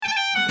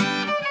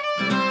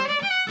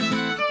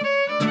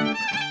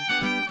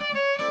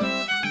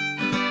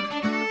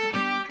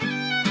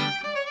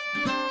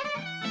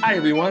Hi,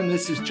 everyone.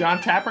 This is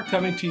John Tapper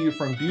coming to you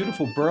from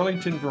beautiful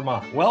Burlington,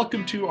 Vermont.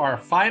 Welcome to our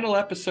final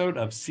episode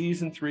of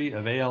Season 3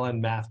 of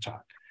ALN Math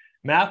Talk.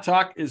 Math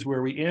Talk is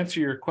where we answer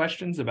your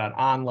questions about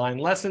online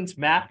lessons,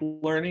 math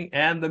learning,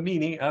 and the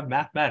meaning of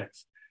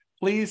mathematics.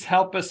 Please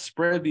help us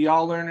spread the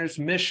All Learners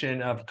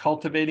mission of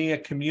cultivating a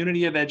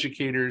community of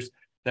educators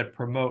that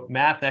promote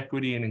math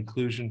equity and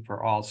inclusion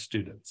for all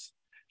students.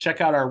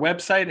 Check out our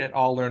website at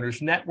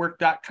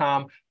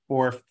alllearnersnetwork.com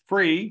for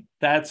free,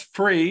 that's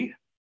free,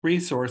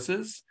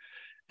 resources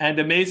and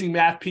amazing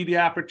math PD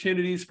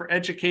opportunities for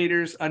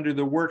educators under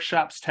the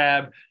Workshops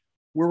tab.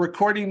 We're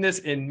recording this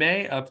in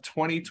May of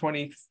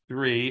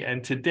 2023,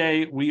 and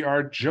today we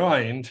are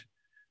joined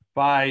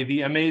by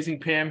the amazing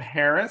Pam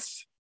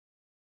Harris,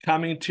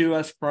 coming to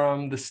us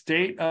from the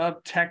state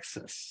of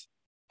Texas.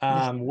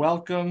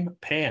 Welcome,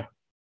 Pam.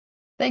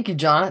 Thank you,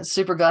 John.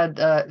 Super glad.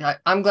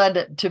 I'm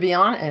glad to be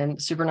on,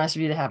 and super nice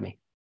of you to have me.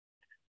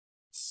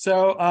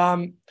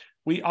 So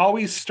we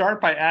always start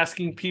by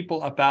asking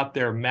people about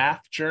their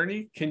math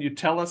journey. Can you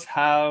tell us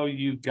how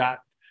you got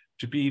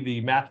to be the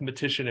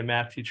mathematician and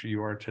math teacher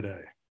you are today?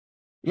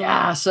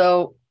 Yeah,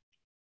 so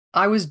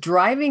I was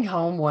driving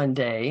home one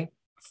day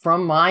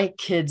from my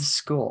kids'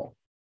 school,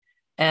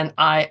 and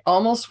I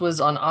almost was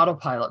on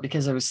autopilot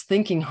because I was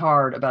thinking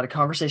hard about a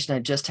conversation I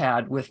just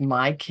had with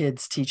my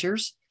kids'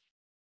 teachers.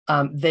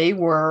 They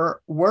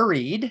were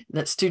worried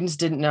that students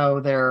didn't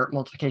know their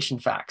multiplication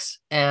facts.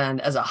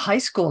 And as a high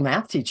school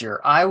math teacher,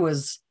 I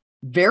was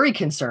very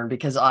concerned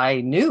because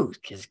I knew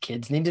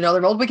kids need to know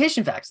their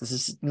multiplication facts. This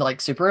is like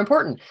super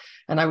important.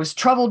 And I was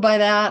troubled by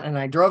that. And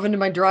I drove into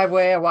my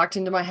driveway. I walked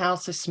into my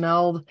house. I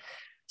smelled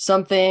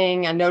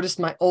something. I noticed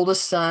my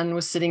oldest son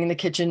was sitting in the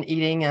kitchen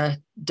eating a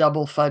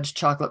double fudge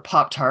chocolate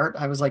Pop-Tart.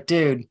 I was like,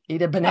 dude,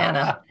 eat a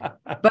banana.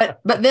 but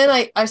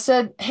then I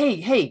said,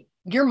 hey,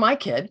 you're my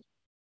kid.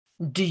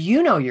 Do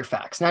you know your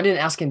facts? And I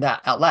didn't ask him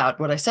that out loud.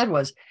 What I said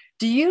was,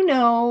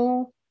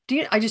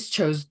 I just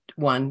chose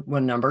one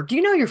number. Do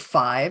you know your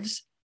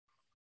fives?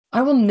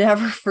 I will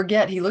never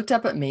forget. He looked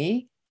up at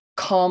me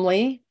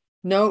calmly,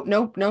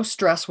 no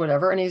stress,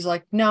 whatever. And he's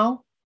like,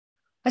 no.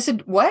 I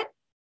said, what?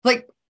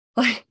 Like,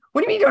 what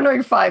do you mean you don't know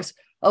your fives?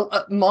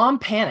 Mom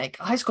panic,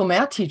 high school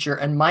math teacher,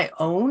 and my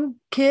own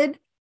kid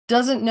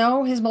doesn't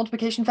know his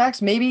multiplication facts.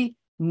 Maybe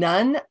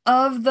none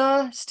of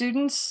the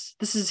students.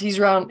 He's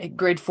around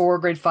grade 4,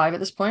 grade 5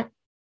 at this point.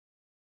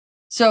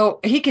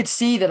 So he could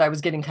see that I was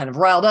getting kind of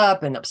riled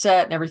up and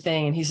upset and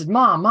everything. And he said,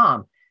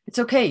 Mom, it's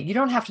okay. You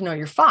don't have to know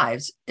your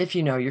fives if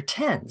you know your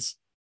tens.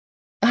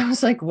 I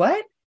was like,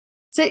 what?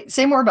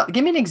 Say more about it.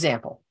 Give me an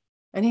example.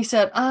 And he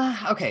said,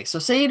 okay, so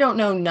say you don't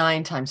know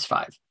 9 times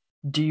 5.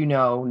 Do you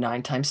know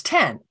 9 times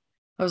 10?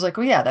 I was like,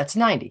 well, yeah, that's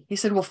 90. He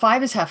said, well,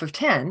 5 is half of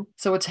 10,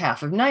 so it's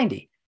half of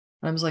 90.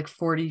 And I was like,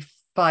 45.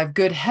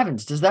 Good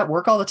heavens, does that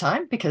work all the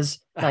time? Because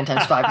 9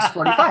 times 5 is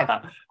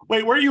 45.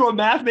 Wait, were you a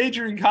math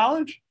major in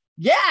college?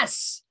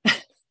 Yes.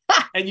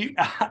 And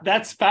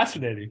that's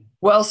fascinating.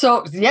 Well,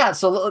 so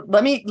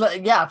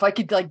if I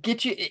could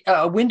get you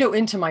a window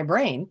into my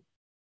brain,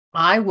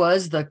 I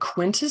was the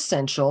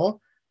quintessential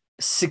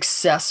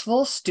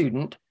successful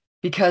student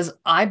because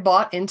I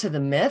bought into the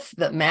myth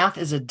that math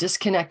is a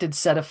disconnected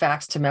set of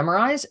facts to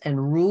memorize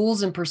and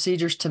rules and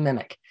procedures to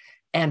mimic.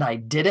 And I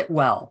did it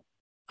well.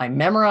 I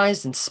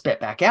memorized and spit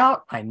back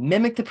out. I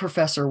mimicked the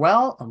professor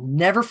well. I'll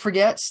never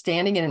forget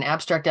standing in an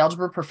abstract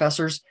algebra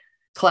professor's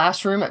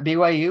classroom at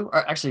BYU,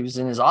 or actually it was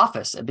in his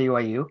office at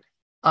BYU.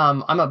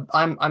 I'm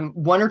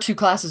 1 or 2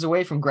 classes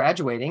away from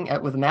graduating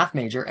with a math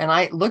major. And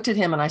I looked at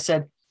him and I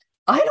said,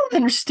 I don't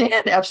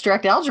understand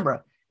abstract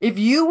algebra. If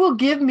you will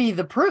give me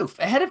the proof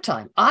ahead of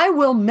time, I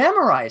will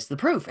memorize the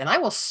proof and I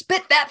will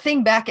spit that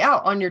thing back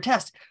out on your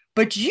test.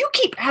 But you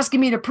keep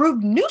asking me to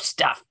prove new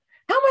stuff.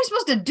 How am I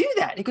supposed to do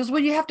that? He goes,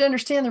 well, you have to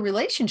understand the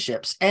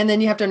relationships and then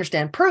you have to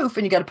understand proof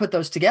and you got to put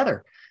those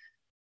together.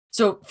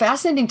 So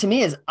fascinating to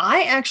me is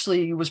I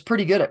actually was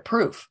pretty good at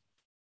proof,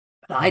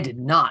 but I did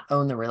not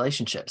own the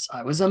relationships.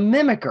 I was a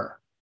mimicker.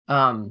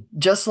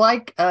 Just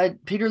like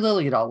Peter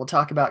Liljedahl will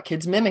talk about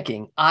kids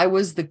mimicking. I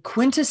was the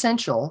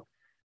quintessential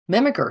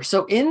mimicker.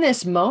 So in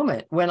this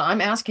moment, when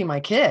I'm asking my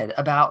kid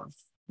about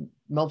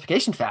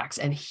multiplication facts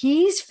and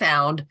he's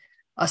found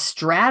a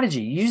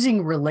strategy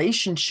using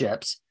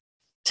relationships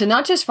to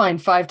not just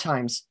find 5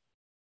 times,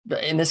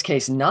 in this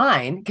case,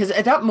 9, because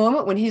at that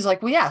moment when he's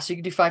like, well, yeah, so you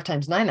can do 5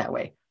 times 9 that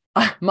way.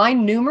 My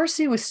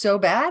numeracy was so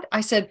bad.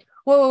 I said,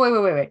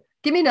 whoa, wait.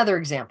 Give me another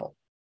example.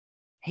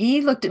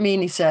 He looked at me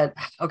and he said,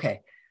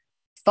 okay,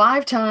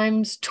 5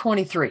 times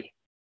 23.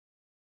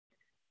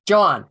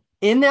 John,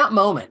 in that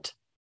moment,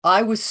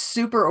 I was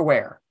super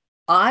aware.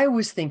 I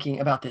was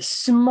thinking about this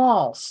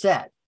small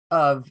set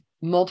of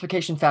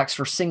multiplication facts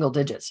for single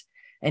digits.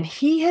 And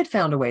he had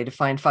found a way to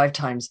find 5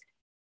 times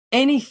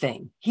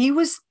anything. He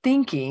was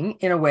thinking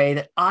in a way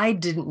that I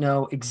didn't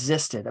know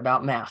existed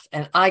about math.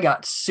 And I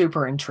got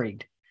super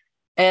intrigued.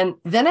 And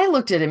then I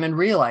looked at him and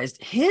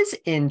realized his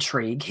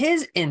intrigue,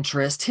 his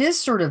interest,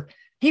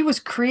 he was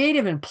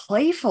creative and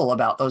playful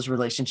about those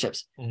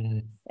relationships. Mm-hmm.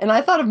 And I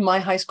thought of my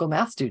high school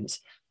math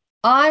students.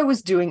 I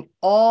was doing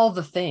all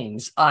the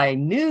things I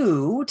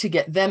knew to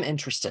get them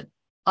interested.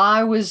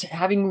 I was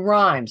having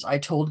rhymes. I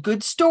told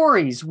good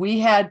stories. We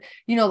had,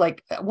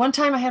 like one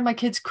time I had my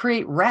kids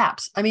create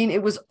raps. I mean,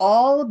 it was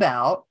all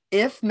about,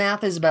 if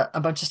math is about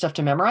a bunch of stuff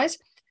to memorize,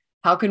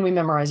 how can we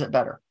memorize it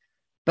better?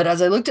 But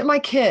as I looked at my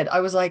kid, I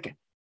was like,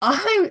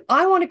 I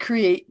want to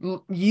create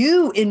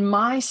you in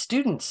my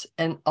students.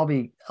 And I'll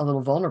be a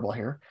little vulnerable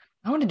here.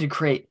 I wanted to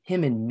create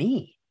him in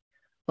me.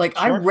 Like,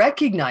 I Sure.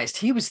 recognized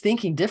he was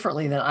thinking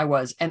differently than I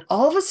was. And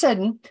all of a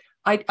sudden,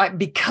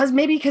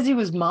 because he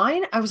was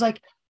mine, I was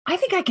like, I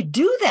think I could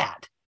do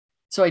that.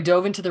 So I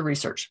dove into the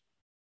research.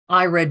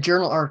 I read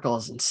journal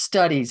articles and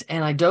studies,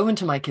 and I dove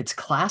into my kids'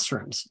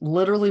 classrooms,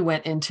 literally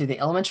went into the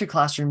elementary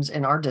classrooms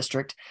in our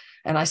district.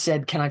 And I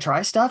said, can I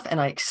try stuff? And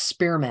I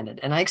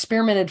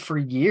experimented for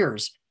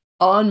years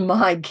on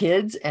my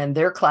kids and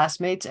their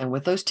classmates and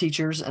with those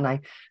teachers. And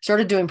I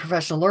started doing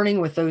professional learning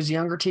with those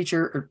younger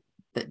teachers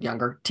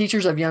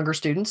of younger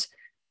students,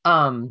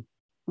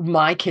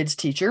 my kids'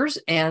 teachers,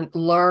 and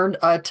learned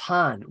a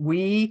ton.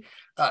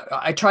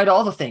 I tried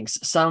all the things.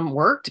 Some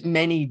worked,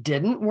 many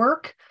didn't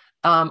work.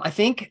 I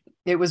think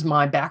it was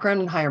my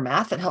background in higher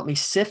math that helped me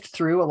sift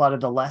through a lot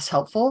of the less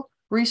helpful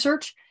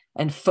research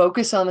and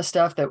focus on the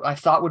stuff that I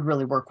thought would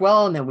really work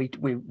well. And then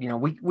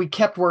we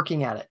kept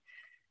working at it.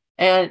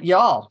 And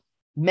y'all,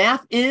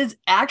 math is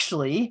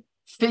actually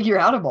figure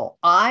outable.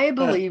 I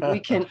believe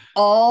we can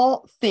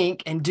all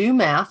think and do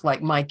math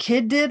like my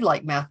kid did,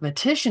 like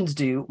mathematicians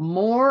do,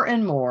 more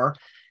and more.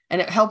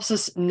 And it helps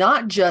us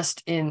not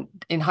just in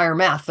higher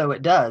math, though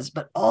it does,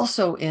 but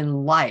also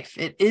in life.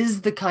 It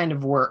is the kind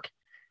of work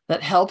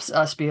that helps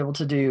us be able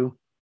to do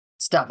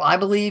stuff. I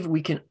believe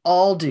we can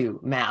all do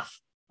math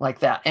like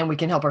that, and we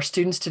can help our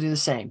students to do the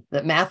same.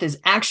 That math is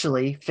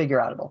actually figure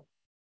outable.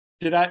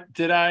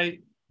 Did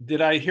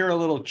I hear a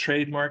little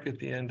trademark at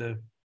the end of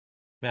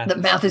math? That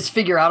math is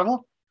figure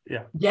outable?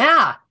 Yeah.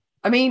 Yeah.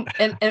 I mean,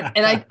 and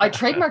I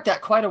trademarked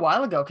that quite a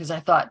while ago because I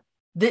thought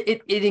that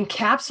it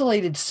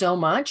encapsulated so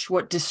much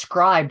what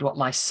described what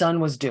my son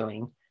was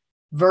doing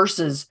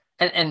versus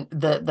and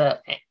the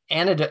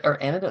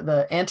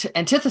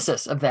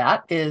antithesis of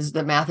that is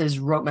that math is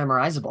rote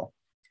memorizable.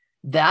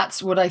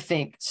 That's what I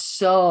think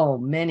so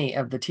many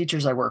of the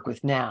teachers I work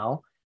with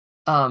now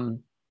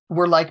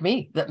were like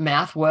me, that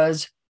math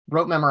was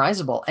rote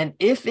memorizable. And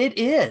if it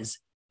is,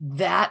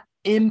 that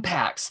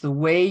impacts the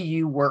way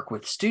you work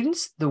with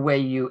students, the way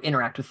you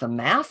interact with the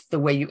math, the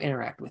way you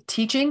interact with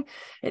teaching.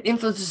 It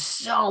influences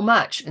so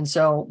much. And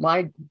so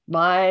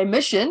my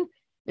mission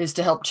is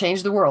to help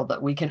change the world,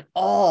 that we can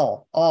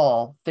all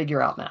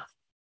figure out math.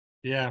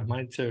 Yeah,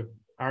 mine too.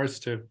 Ours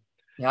too.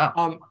 Yeah.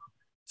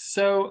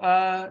 So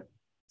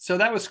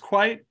that was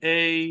quite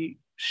a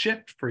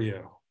shift for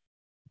you.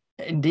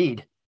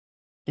 Indeed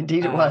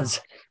it was.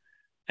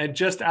 And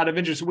just out of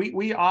interest,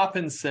 we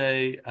often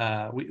say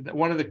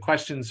one of the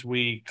questions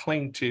we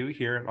cling to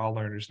here at All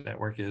Learners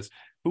Network is,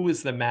 who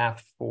is the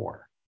math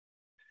for?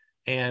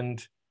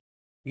 And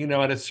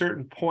at a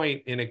certain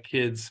point in a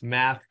kid's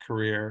math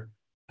career,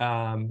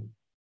 for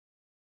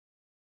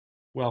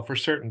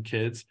certain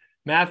kids,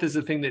 math is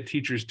the thing that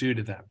teachers do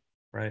to them,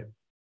 right?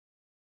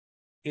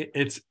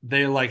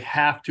 They like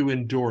have to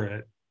endure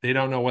it. They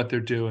don't know what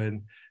they're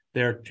doing.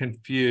 They're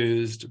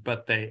confused,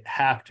 but they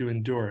have to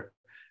endure it.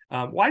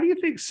 Why do you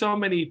think so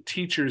many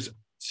teachers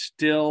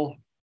still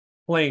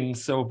cling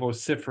so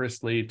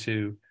vociferously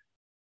to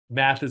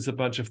math as a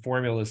bunch of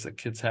formulas that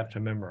kids have to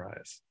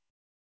memorize?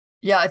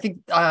 Yeah, I think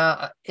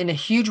in a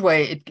huge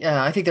way,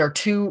 I think there are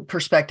two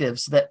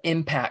perspectives that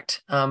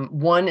impact.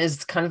 One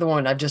is kind of the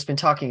one I've just been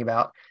talking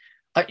about.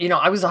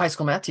 I was a high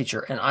school math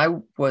teacher, and I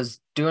was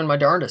doing my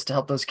darndest to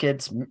help those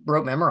kids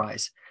rote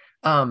memorize,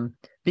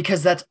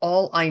 because that's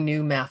all I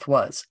knew math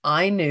was.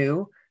 I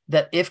knew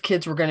that if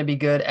kids were going to be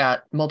good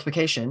at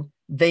multiplication,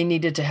 they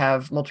needed to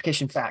have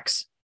multiplication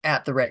facts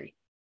at the ready.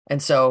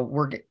 And so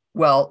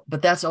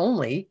but that's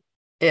only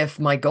if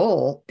my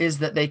goal is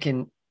that they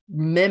can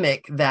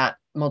mimic that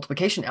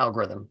multiplication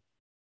algorithm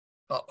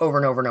over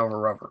and over and over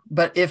and over.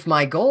 But if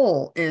my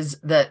goal is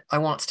that I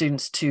want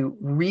students to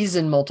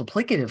reason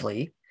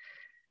multiplicatively,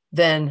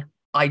 then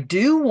I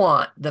do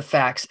want the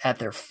facts at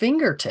their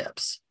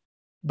fingertips,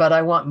 but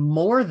I want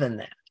more than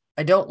that.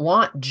 I don't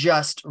want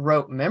just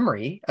rote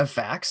memory of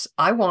facts.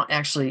 I want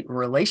actually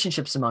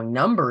relationships among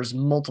numbers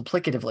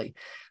multiplicatively.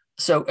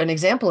 So an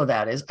example of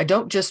that is, I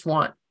don't just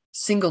want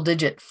single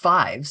digit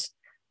fives.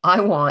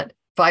 I want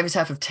 5 is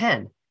half of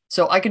 10.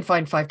 So I can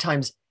find 5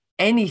 times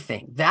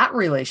anything. That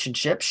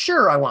relationship,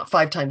 sure, I want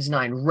 5 times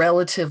 9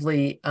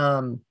 relatively.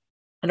 I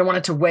don't want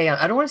it to weigh on,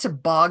 I don't want it to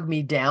bog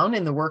me down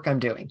in the work I'm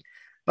doing.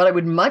 But I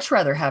would much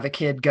rather have a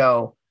kid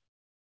go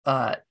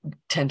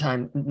 10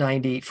 times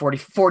 90, 40,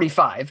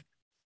 45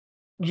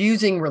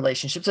 using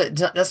relationships.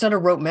 That's not a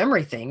rote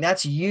memory thing.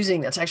 That's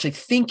actually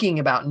thinking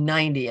about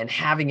 90 and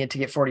having it to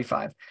get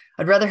 45.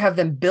 I'd rather have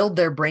them build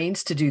their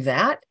brains to do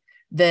that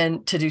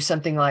than to do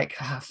something like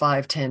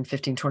 5, 10,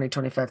 15, 20,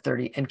 25,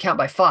 30, and count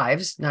by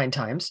fives 9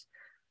 times.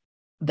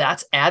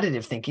 That's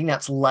additive thinking.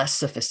 That's less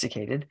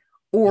sophisticated.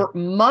 Or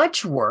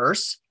much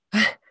worse,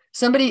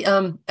 Somebody,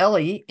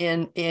 Ellie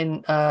in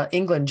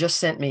England just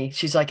sent me.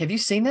 She's like, "Have you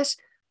seen this?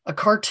 A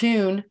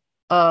cartoon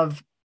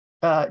of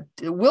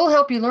will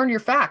help you learn your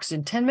facts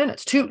in 10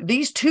 minutes.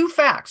 These two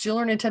facts you'll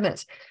learn in 10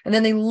 minutes." And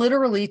then they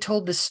literally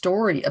told this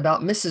story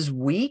about Mrs.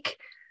 Week,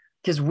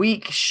 because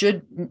week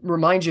should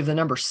remind you of the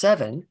number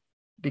 7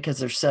 because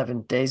there's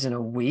 7 days in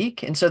a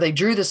week. And so they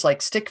drew this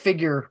like stick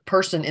figure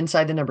person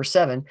inside the number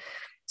 7,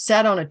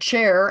 sat on a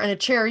chair, and a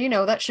chair,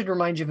 that should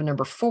remind you of a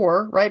number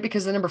 4, right?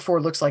 Because the number 4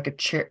 looks like a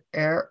chair,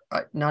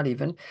 not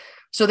even.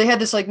 So they had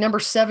this like number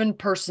 7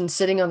 person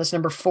sitting on this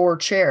number 4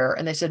 chair.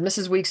 And they said,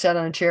 Mrs. Week sat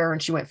on a chair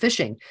and she went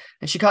fishing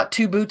and she caught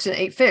 2 boots and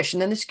 8 fish.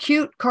 And then this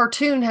cute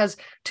cartoon has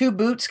 2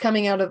 boots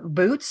coming out of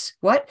boots,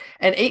 what?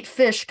 And 8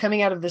 fish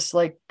coming out of this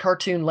like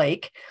cartoon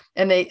lake.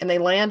 And they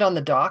land on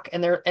the dock,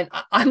 and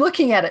I'm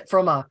looking at it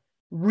from a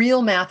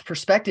real math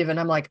perspective. And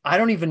I'm like, I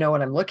don't even know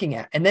what I'm looking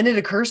at. And then it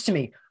occurs to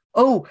me,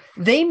 oh,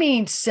 they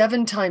mean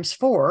 7 times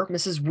 4.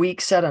 Mrs.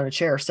 Week sat on a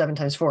chair, 7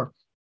 times 4.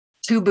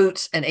 2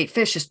 boots and 8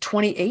 fish is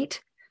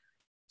 28.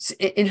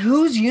 In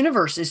whose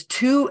universe is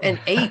 2 and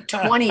 8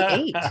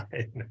 28? I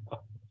know.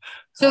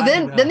 So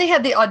then they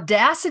had the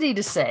audacity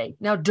to say,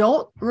 now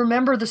don't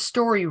remember the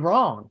story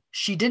wrong.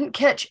 She didn't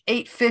catch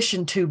 8 fish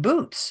and 2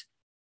 boots.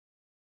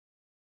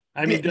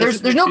 I mean,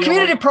 there's no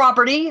commutative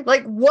property.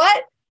 Like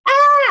what?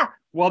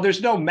 Well,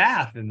 there's no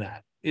math in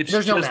that. It's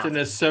just an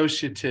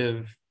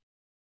associative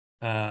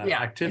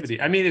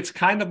activity. I mean, it's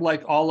kind of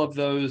like all of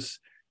those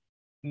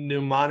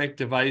mnemonic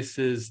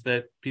devices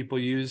that people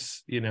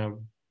use,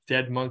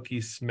 dead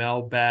monkeys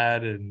smell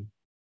bad, and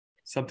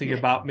something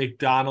about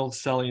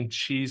McDonald's selling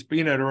cheese, but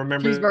to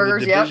remember the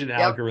division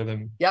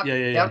algorithm.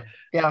 Yeah.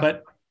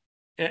 But,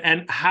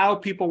 and how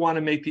people want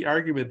to make the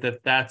argument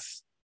that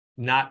that's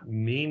not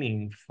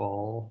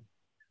meaningful,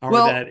 or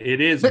that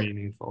it is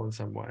meaningful in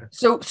some way.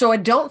 So I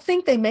don't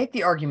think they make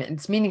the argument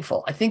it's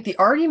meaningful. I think the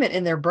argument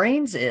in their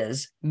brains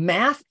is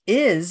math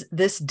is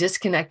this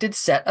disconnected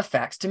set of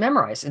facts to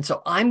memorize. And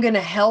so I'm going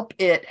to help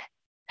it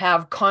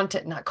have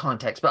not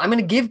context, but I'm going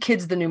to give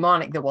kids the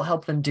mnemonic that will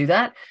help them do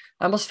that.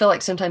 I almost feel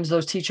like sometimes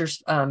those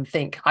teachers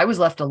think I was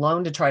left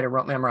alone to try to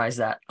rote memorize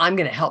that. I'm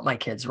going to help my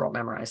kids rote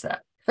memorize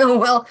that.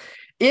 Well,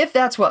 if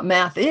that's what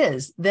math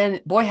is, then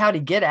boy, howdy,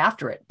 get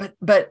after it.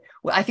 But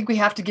I think we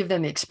have to give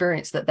them the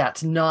experience that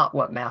that's not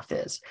what math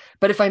is.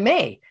 But if I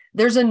may,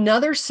 there's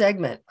another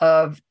segment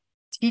of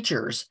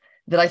teachers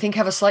that I think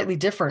have a slightly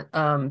different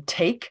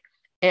take,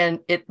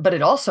 but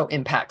it also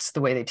impacts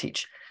the way they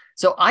teach.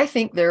 So I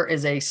think there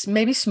is a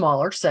maybe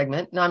smaller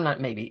segment. No,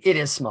 it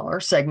is smaller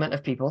segment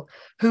of people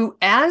who,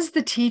 as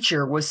the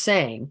teacher was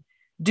saying,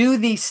 do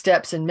these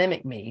steps and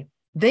mimic me,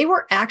 they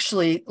were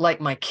actually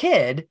like my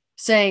kid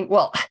saying,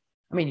 well,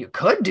 I mean, you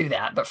could do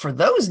that, but for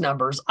those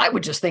numbers, I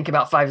would just think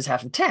about 5 is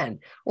half of 10.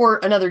 Or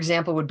another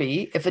example would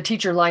be if a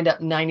teacher lined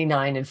up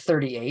 99 and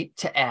 38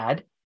 to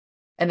add,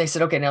 and they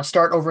said, okay, now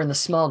start over in the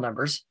small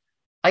numbers.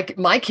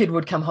 My kid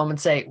would come home and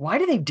say, why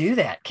do they do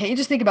that? Can't you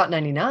just think about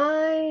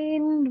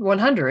 99,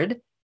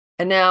 100?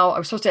 And now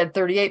I'm supposed to add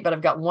 38, but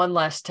I've got 1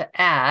 less to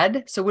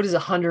add. So what is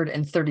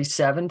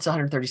 137? It's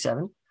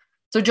 137.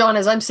 So John,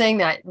 as I'm saying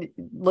that,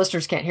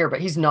 listeners can't hear,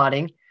 but he's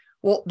nodding.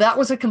 Well, that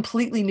was a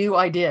completely new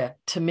idea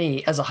to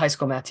me as a high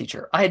school math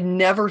teacher. I had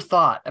never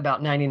thought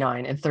about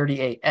 99 and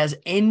 38 as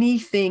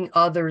anything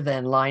other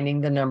than lining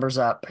the numbers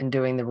up and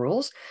doing the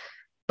rules.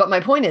 But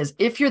my point is,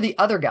 if you're the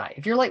other guy,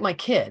 if you're like my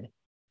kid,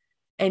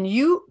 and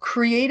you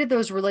created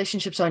those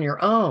relationships on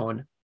your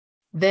own,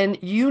 then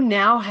you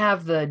now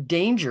have the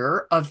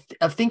danger of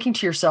thinking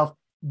to yourself,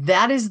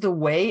 that is the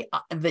way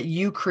that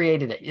you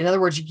created it. In other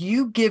words,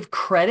 you give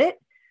credit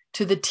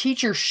to the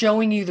teacher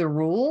showing you the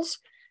rules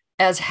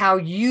as how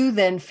you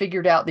then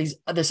figured out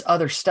this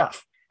other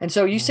stuff. And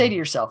so you say to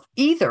yourself,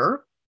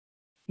 either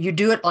you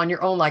do it on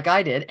your own like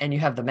I did and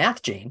you have the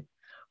math gene,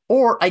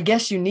 or I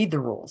guess you need the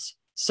rules.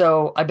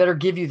 So I better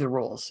give you the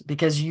rules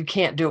because you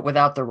can't do it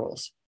without the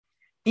rules.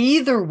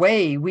 Either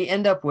way, we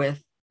end up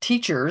with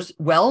teachers,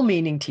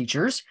 well-meaning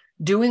teachers,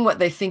 doing what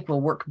they think will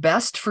work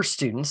best for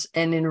students.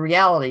 And in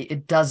reality,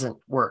 it doesn't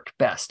work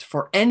best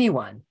for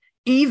anyone.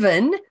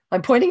 Even,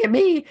 I'm pointing at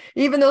me,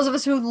 even those of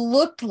us who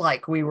looked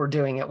like we were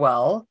doing it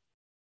well.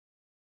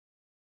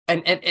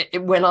 And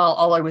when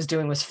all I was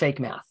doing was fake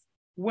math.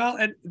 Well,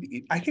 and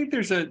I think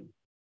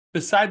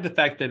beside the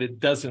fact that it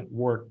doesn't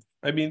work,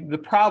 I mean, the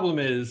problem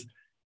is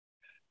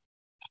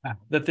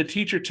that the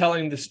teacher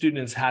telling the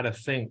students how to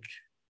think,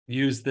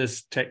 use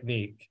this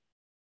technique,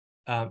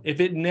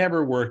 if it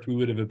never worked, we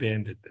would have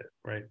abandoned it,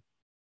 right?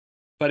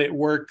 But it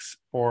works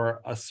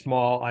for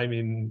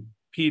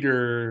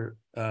Peter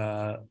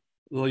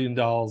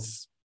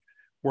Liljendahl's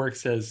work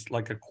says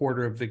like a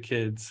quarter of the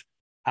kids.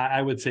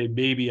 I would say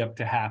maybe up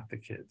to half the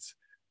kids.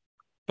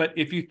 But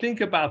if you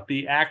think about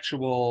the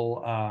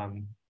actual,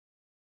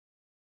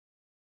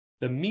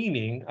 the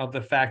meaning of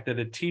the fact that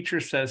a teacher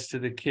says to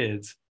the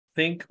kids,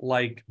 think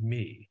like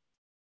me,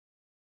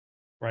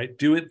 right?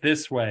 Do it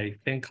this way,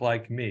 think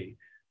like me.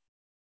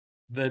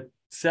 The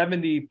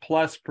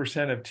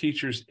 70+% of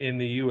teachers in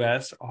the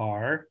US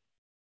are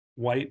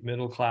white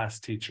middle-class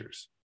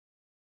teachers.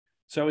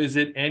 So is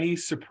it any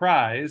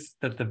surprise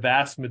that the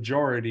vast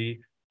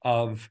majority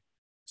of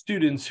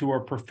students who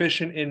are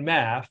proficient in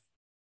math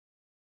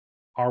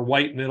are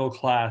white middle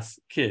class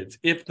kids?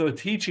 If the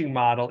teaching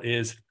model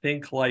is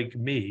think like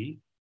me,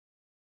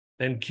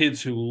 then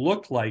kids who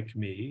look like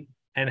me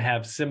and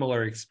have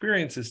similar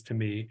experiences to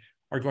me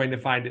are going to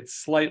find it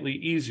slightly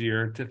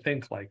easier to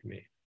think like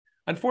me.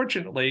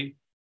 Unfortunately,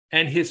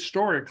 and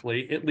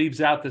historically, it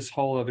leaves out this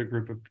whole other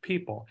group of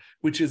people,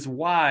 which is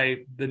why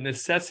the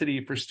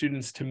necessity for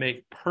students to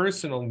make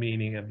personal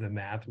meaning of the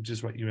math, which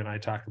is what you and I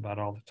talk about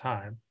all the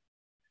time,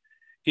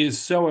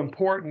 is so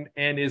important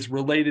and is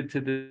related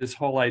to this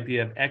whole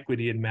idea of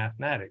equity in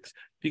mathematics.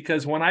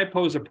 Because when I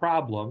pose a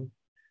problem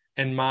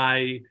and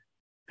my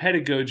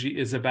pedagogy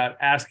is about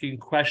asking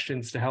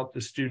questions to help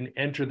the student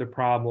enter the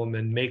problem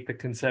and make the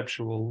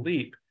conceptual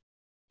leap,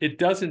 it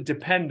doesn't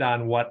depend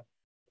on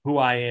who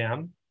I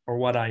am or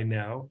what I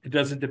know. It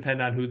doesn't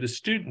depend on who the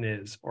student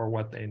is or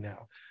what they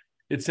know.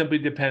 It simply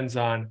depends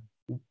on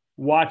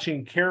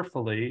watching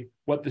carefully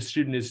what the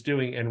student is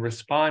doing and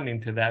responding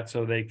to that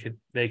so they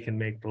can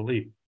make the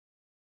leap.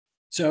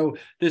 So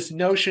this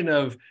notion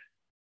of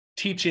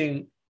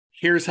teaching,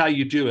 here's how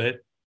you do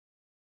it,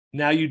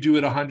 now you do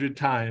it 100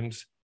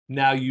 times,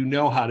 now you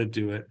know how to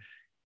do it,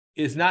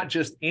 is not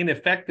just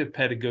ineffective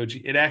pedagogy,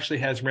 it actually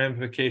has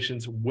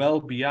ramifications well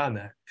beyond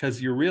that,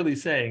 because you're really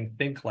saying,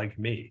 think like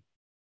me.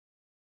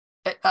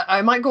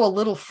 I might go a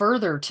little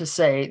further to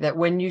say that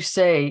when you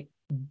say,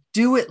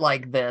 do it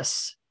like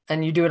this,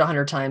 and you do it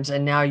 100 times,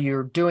 and now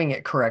you're doing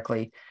it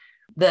correctly,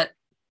 that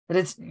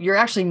you're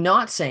actually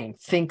not saying,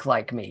 think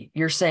like me.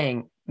 You're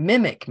saying,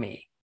 mimic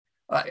me.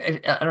 I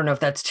don't know if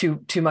that's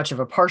too much of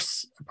a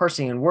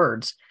parsing in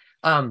words.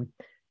 And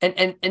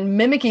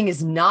mimicking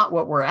is not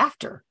what we're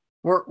after.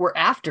 We're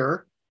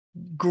after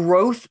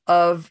growth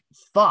of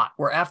thought.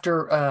 We're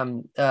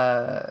after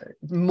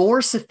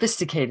more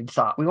sophisticated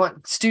thought. We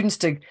want students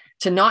to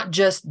not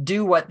just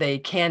do what they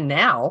can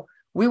now.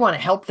 We want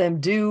to help them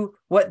do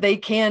what they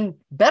can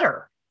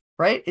better,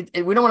 right?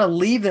 We don't want to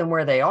leave them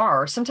where they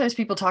are. Sometimes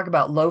people talk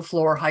about low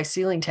floor, high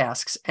ceiling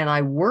tasks, and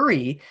I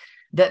worry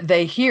that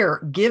they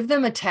give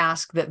them a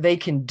task that they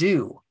can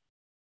do.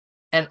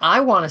 And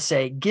I want to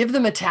say, give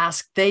them a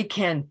task they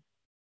can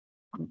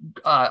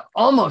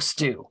almost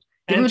do.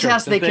 Give them a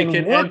task they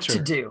can work to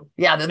do.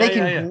 Yeah, that they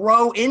can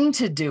grow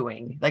into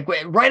doing, like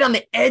right on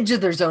the edge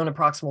of their zone of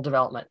proximal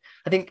development.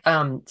 I think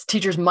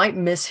teachers might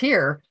miss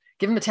here.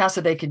 Give them a task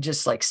that they could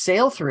just like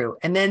sail through,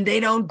 and then they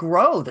don't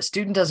grow. The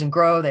student doesn't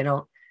grow. They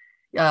don't.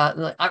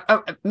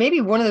 Maybe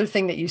one other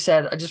thing that you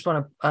said, I just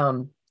want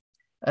to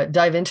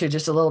dive into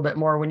just a little bit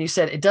more. When you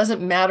said it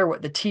doesn't matter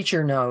what the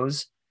teacher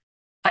knows,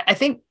 I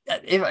think,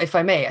 if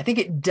I may, I think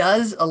it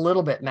does a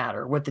little bit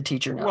matter what the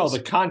teacher knows. Well, the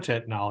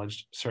content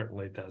knowledge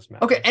certainly does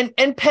matter. Okay,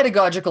 and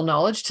pedagogical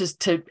knowledge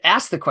to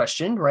ask the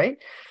question, right?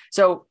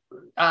 So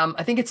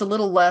I think it's a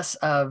little less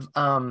of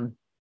that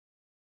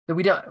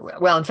we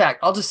don't. Well, in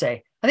fact, I'll just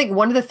say, I think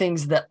one of the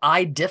things that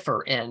I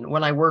differ in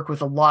when I work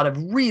with a lot of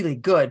really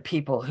good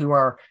people who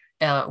are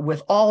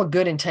with all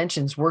good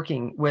intentions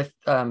working with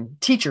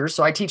teachers.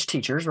 So I teach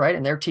teachers, right?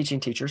 And they're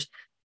teaching teachers.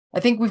 I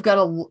think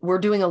we're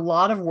doing a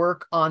lot of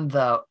work on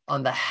the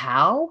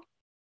how,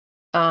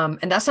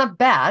 and that's not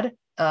bad.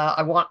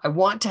 I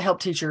want to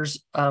help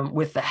teachers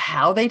with the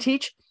how they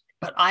teach,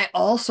 but I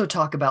also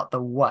talk about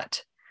the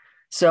what.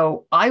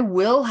 So I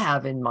will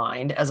have in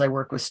mind as I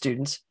work with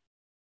students,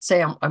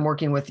 say I'm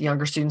working with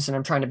younger students and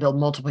I'm trying to build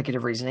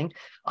multiplicative reasoning,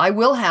 I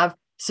will have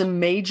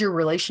some major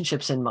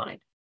relationships in mind.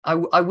 I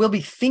will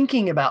be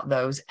thinking about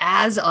those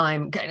as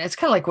it's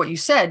kind of like what you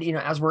said,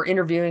 as we're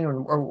interviewing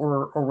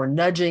or we're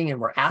nudging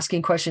and we're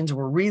asking questions,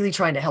 we're really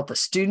trying to help the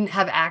student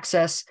have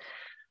access.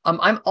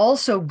 I'm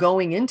also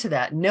going into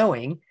that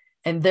knowing,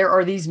 and there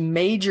are these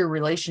major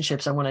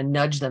relationships I want to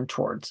nudge them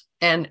towards.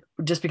 And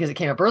just because it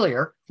came up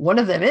earlier, one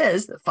of them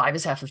is that 5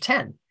 is half of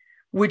 10,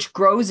 which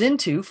grows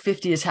into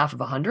 50 is half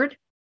of 100.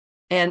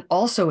 And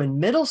also in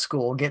middle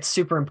school gets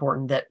super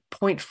important that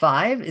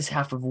 0.5 is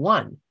half of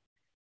 1.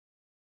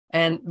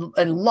 And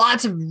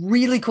lots of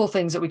really cool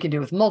things that we can do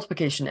with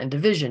multiplication and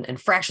division and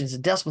fractions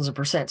and decimals and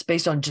percents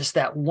based on just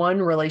that one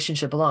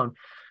relationship alone.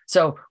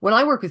 So when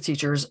I work with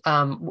teachers,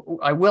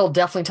 I will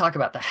definitely talk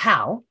about the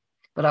how,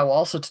 but I will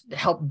also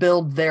help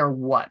build their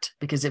what,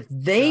 because if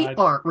they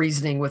aren't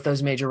reasoning with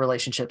those major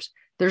relationships,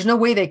 there's no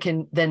way they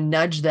can then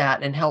nudge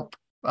that and help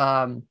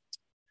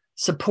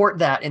support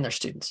that in their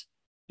students.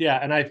 Yeah,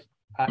 and I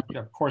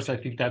of course, I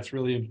think that's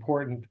really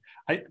important.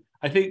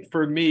 I think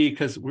for me,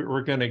 because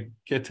we're going to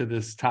get to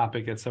this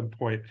topic at some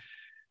point,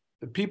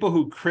 the people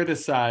who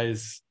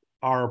criticize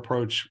our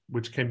approach,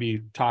 which can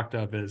be talked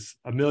of as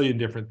a million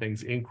different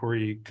things,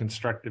 inquiry,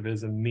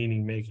 constructivism,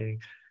 meaning making,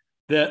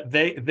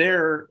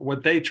 that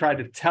what they try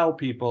to tell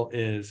people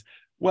is,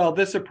 well,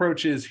 this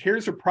approach is,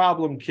 here's a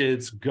problem,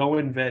 kids, go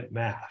invent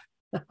math.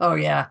 Oh,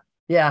 yeah.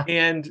 Yeah.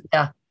 And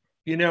yeah.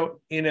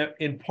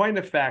 In point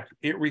of fact,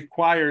 it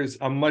requires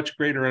a much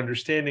greater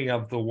understanding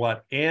of the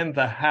what and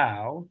the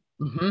how,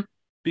 mm-hmm.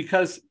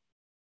 because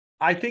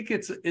I think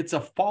it's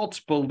a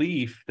false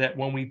belief that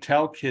when we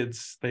tell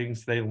kids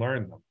things, they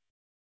learn them.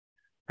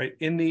 Right?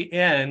 In the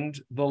end,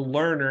 the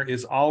learner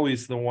is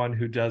always the one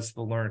who does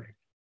the learning.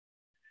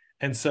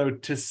 And so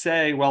to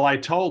say, well, I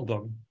told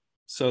them,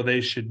 so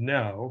they should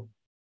know,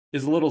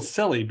 is a little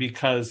silly,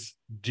 because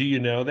do you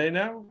know they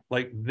know?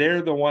 Like,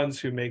 they're the ones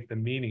who make the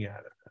meaning out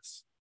of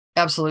this.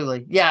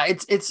 Absolutely. Yeah.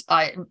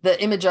 The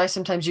image I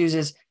sometimes use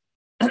is,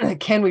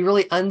 can we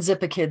really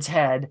unzip a kid's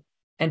head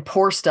and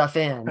pour stuff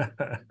in?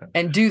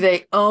 And do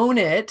they own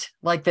it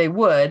like they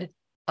would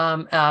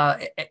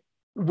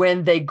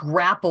when they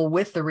grapple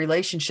with the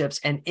relationships?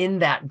 And in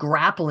that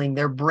grappling,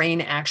 their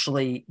brain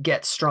actually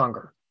gets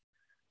stronger,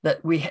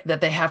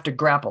 that they have to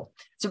grapple.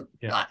 So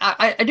yeah.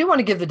 I do want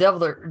to give the devil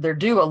their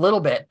due a little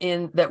bit,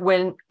 in that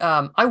when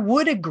I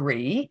would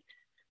agree,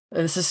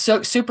 this is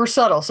so super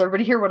subtle, so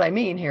everybody hear what I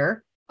mean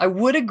here. I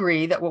would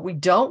agree that what we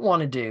don't want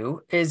to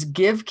do is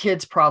give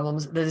kids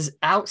problems that is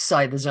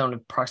outside the zone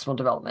of proximal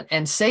development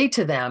and say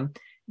to them,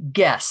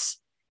 guess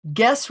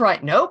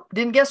right. Nope,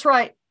 didn't guess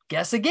right.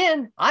 Guess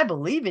again. I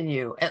believe in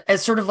you.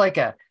 As sort of like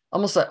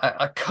almost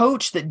a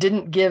coach that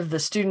didn't give the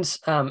students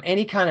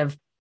any kind of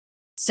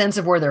sense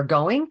of where they're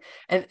going.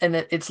 And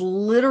that it's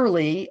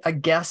literally a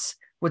guess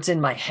what's in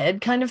my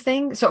head kind of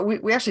thing. So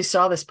we actually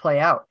saw this play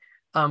out.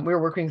 We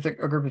were working with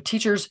a group of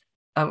teachers.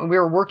 We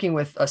were working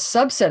with a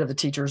subset of the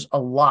teachers a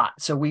lot.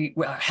 So we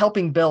were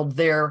helping build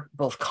their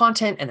both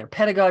content and their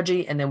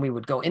pedagogy. And then we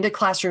would go into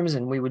classrooms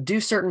and we would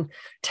do certain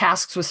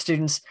tasks with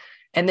students.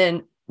 And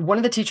then one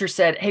of the teachers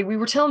said, hey, we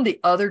were telling the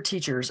other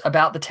teachers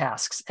about the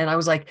tasks. And I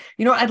was like,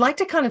 I'd like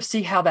to kind of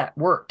see how that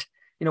worked.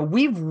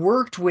 We've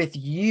worked with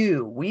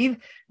you. We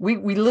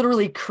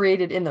literally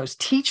created in those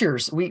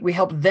teachers. We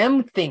helped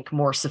them think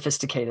more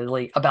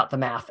sophisticatedly about the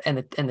math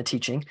and the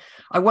teaching.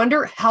 I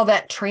wonder how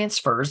that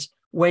transfers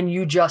when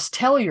you just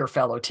tell your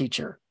fellow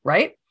teacher,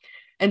 right?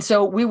 And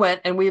so we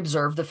went and we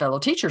observed the fellow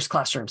teachers'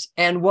 classrooms.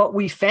 And what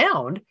we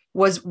found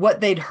was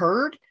what they'd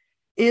heard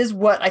is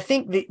what I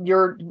think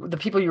the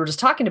people you were just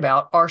talking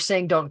about are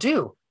saying don't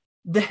do.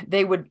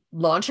 They would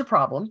launch a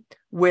problem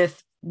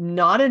with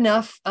not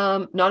enough,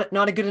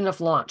 not a good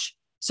enough launch.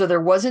 So there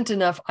wasn't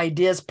enough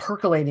ideas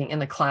percolating in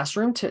the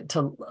classroom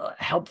to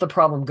help the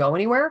problem go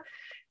anywhere.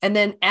 And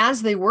then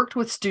as they worked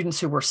with students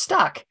who were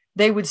stuck,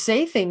 they would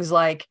say things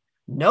like,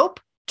 nope,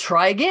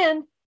 try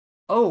again.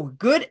 Oh,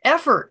 good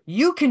effort.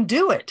 You can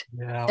do it.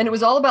 Yeah. And it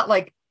was all about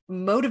like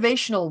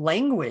motivational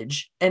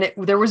language. And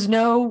there was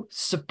no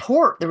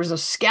support. There was no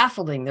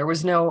scaffolding. There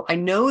was no, I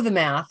know the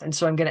math. And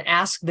so I'm going to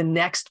ask the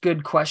next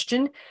good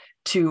question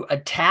to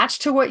attach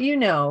to what you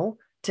know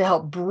to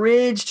help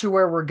bridge to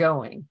where we're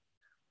going.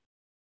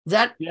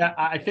 Yeah,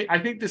 I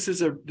think this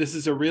is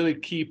a really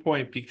key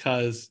point,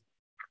 because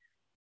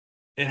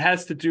it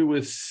has to do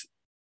with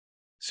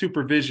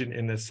supervision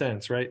in a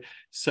sense, right?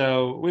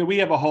 So we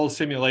have a whole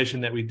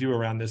simulation that we do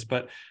around this,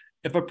 but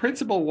if a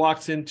principal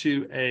walks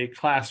into a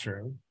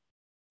classroom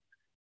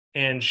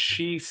and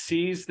she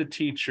sees the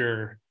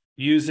teacher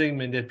using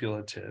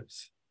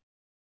manipulatives,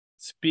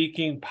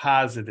 speaking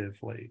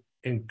positively,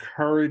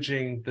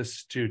 encouraging the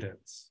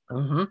students,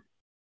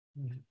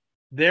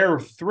 they're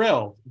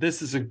thrilled.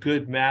 This is a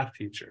good math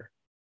teacher.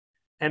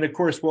 And of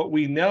course, what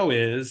we know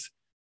is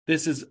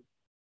this is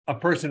a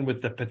person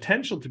with the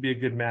potential to be a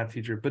good math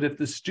teacher. But if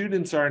the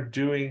students aren't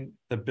doing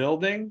the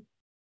building,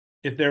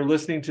 if they're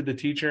listening to the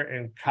teacher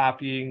and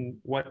copying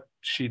what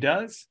she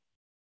does,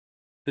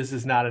 this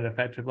is not an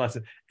effective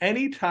lesson.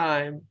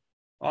 Anytime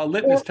a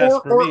litmus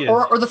test for me is...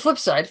 Or the flip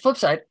side,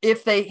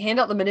 if they hand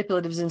out the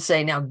manipulatives and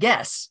say, now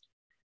guess,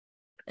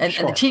 and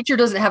the teacher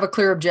doesn't have a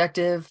clear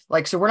objective,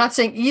 so we're not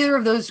saying either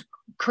of those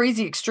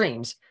crazy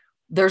extremes.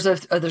 There's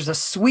a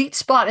sweet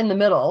spot in the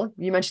middle.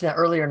 You mentioned that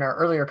earlier in our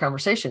earlier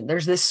conversation.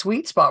 There's this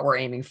sweet spot we're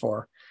aiming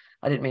for.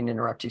 I didn't mean to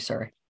interrupt you.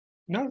 Sorry.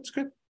 No, it's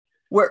good.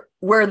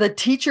 Where the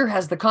teacher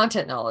has the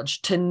content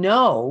knowledge to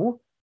know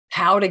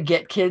how to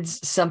get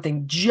kids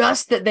something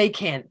just that they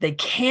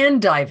can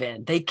dive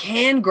in, they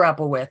can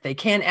grapple with, they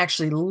can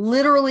actually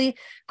literally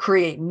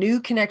create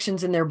new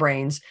connections in their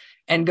brains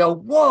and go,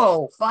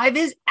 whoa, 5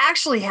 is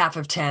actually half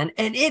of 10.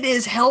 And it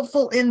is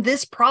helpful in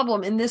this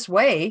problem in this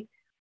way.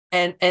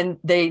 And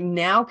they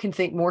now can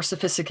think more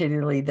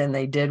sophisticatedly than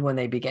they did when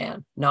they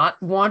began, not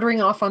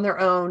wandering off on their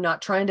own,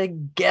 not trying to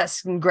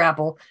guess and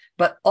grapple,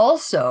 but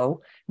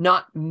also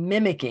not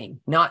mimicking,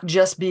 not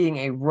just being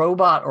a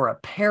robot or a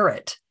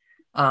parrot.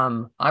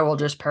 I will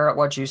just parrot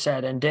what you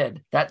said and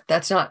did.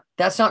 That's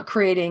not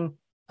creating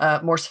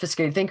more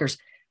sophisticated thinkers.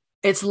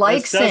 It's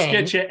like saying,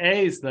 does get you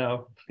A's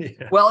though.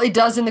 Yeah. Well, it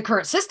does in the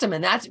current system,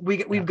 and that's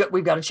we've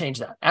got to change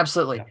that.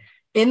 Absolutely.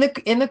 Yeah.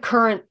 In the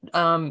current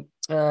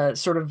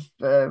sort of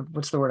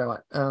what's the word I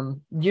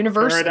want?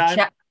 Universe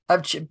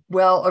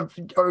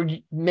or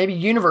maybe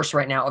universe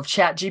right now of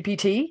Chat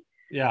GPT.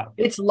 Yeah.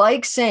 It's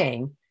like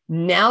saying,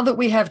 now that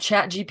we have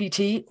Chat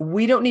GPT,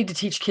 we don't need to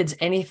teach kids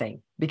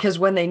anything, because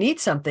when they need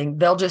something,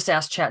 they'll just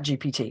ask Chat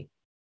GPT.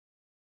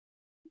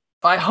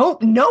 I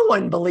hope no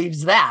one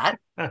believes that.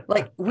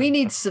 We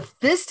need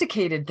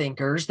sophisticated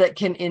thinkers that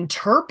can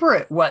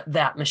interpret what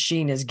that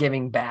machine is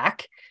giving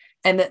back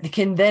and that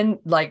can then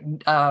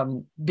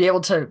be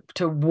able to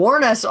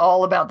warn us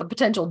all about the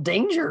potential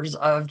dangers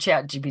of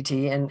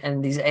ChatGPT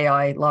and these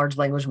AI large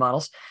language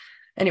models.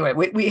 Anyway,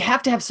 we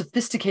have to have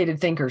sophisticated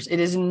thinkers. It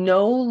is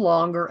no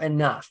longer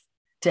enough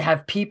to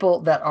have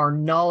people that are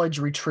knowledge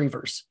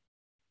retrievers.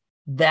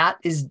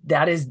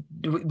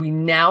 We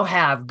now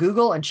have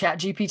Google and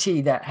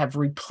ChatGPT that have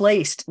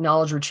replaced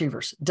knowledge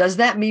retrievers. Does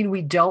that mean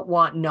we don't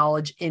want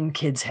knowledge in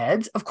kids'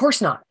 heads? Of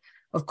course not.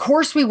 Of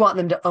course we want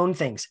them to own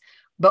things.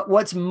 But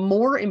what's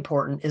more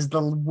important is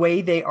the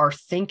way they are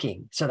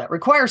thinking. So that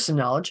requires some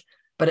knowledge,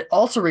 but it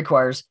also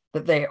requires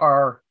that they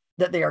are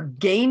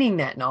gaining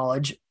that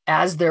knowledge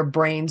as their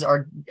brains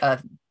are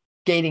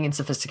gaining in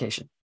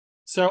sophistication.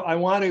 So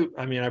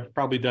I've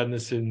probably done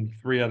this in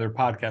 3 other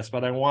podcasts,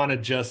 but I want to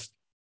just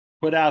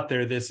put out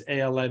there this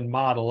ALN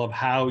model of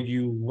how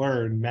you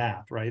learn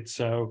math, right?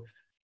 So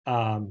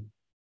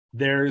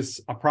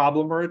there's a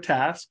problem or a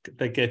task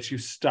that gets you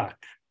stuck.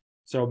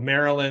 So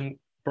Marilyn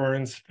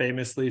Burns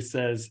famously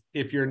says,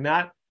 if you're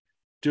not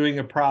doing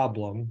a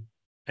problem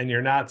and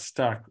you're not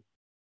stuck,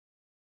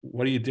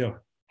 what are you doing?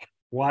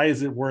 Why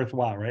is it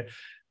worthwhile, right?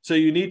 So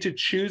you need to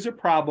choose a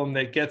problem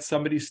that gets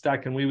somebody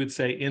stuck, and we would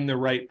say in the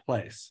right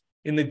place,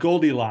 in the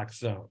Goldilocks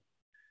zone.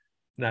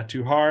 Not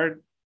too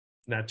hard,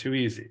 not too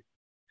easy.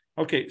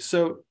 Okay,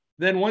 so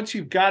then once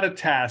you've got a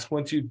task,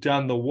 once you've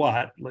done the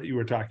what you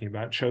were talking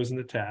about, chosen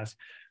the task,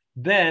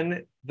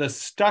 then the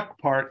stuck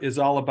part is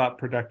all about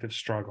productive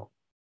struggle.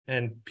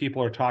 And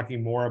people are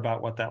talking more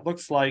about what that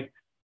looks like.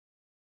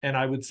 And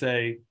I would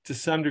say, to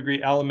some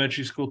degree,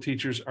 elementary school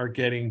teachers are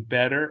getting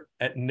better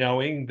at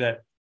knowing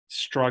that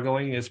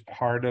struggling is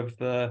part of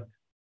the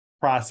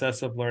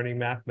process of learning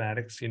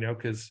mathematics,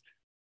 because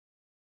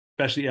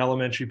especially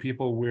elementary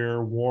people,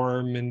 we're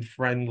warm and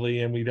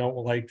friendly and we don't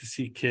like to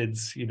see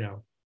kids,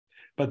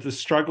 but the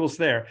struggle's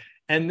there.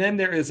 And then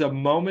there is a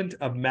moment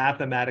of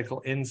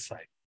mathematical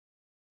insight.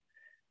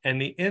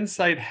 And the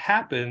insight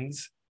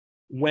happens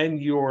when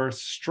you're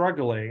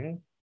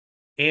struggling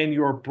and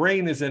your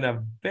brain is in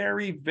a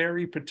very,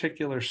 very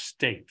particular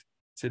state.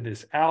 It's in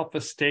this alpha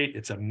state,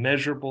 it's a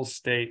measurable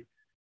state,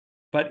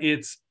 but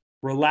it's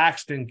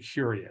relaxed and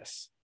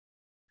curious.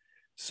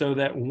 So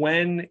that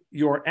when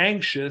you're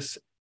anxious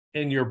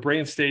and your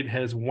brain state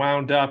has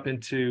wound up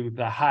into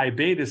the high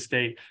beta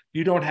state,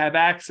 you don't have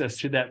access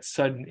to that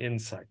sudden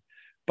insight.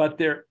 But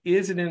there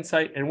is an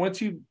insight. And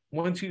once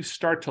you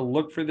start to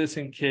look for this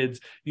in kids,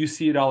 you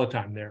see it all the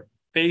time. Their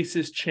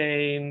faces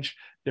change,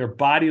 their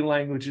body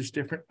language is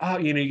different. Oh,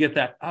 you get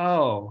that,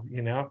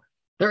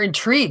 They're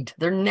intrigued.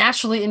 They're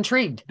naturally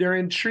intrigued. They're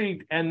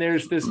intrigued. And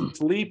there's this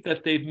leap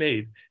that they've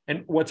made.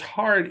 And what's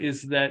hard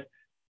is that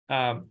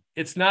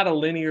it's not a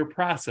linear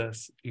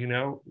process,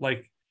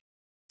 like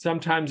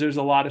sometimes there's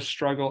a lot of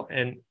struggle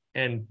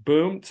and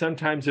boom.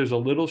 Sometimes there's a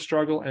little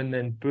struggle and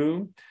then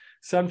boom.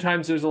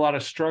 Sometimes there's a lot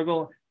of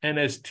struggle. And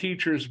as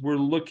teachers, we're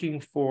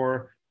looking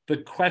for the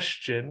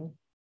question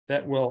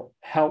that will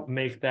help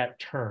make that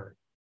turn.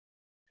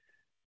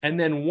 And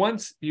then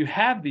once you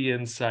have the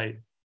insight,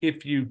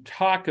 if you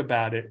talk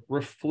about it,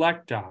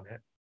 reflect on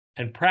it,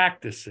 and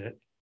practice it,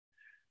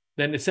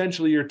 then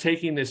essentially you're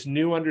taking this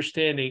new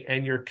understanding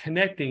and you're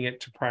connecting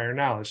it to prior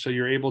knowledge. So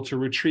you're able to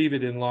retrieve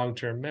it in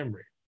long-term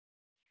memory.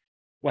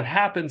 What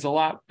happens a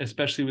lot,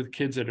 especially with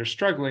kids that are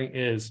struggling,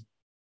 is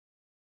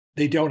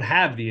they don't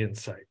have the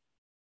insight.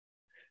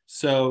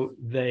 So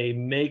they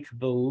make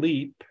the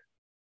leap.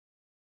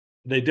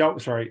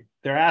 They're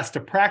asked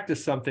to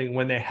practice something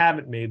when they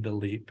haven't made the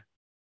leap.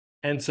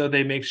 And so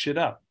they make shit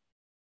up.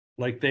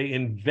 Like they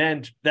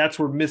invent, that's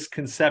where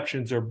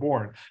misconceptions are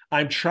born.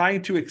 I'm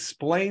trying to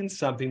explain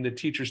something the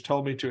teachers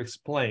told me to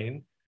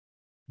explain,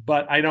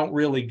 but I don't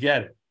really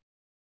get it.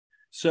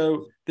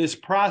 So this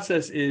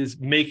process is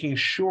making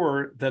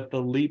sure that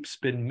the leap's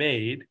been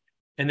made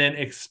and then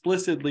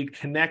explicitly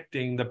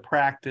connecting the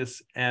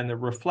practice and the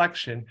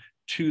reflection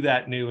to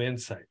that new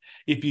insight.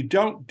 If you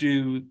don't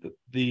do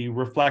the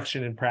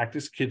reflection and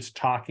practice, kids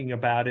talking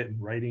about it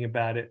and writing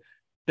about it,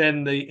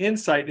 then the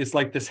insight is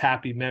like this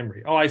happy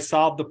memory. Oh, I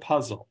solved the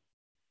puzzle.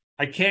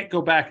 I can't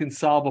go back and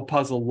solve a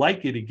puzzle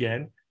like it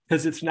again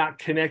because it's not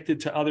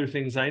connected to other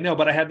things I know,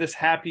 but I have this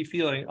happy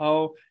feeling,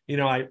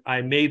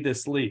 I made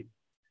this leap.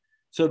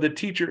 So the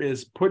teacher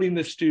is putting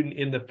the student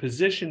in the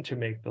position to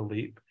make the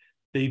leap.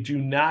 They do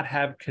not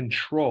have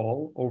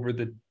control over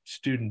the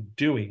student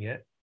doing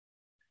it.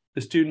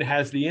 The student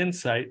has the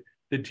insight,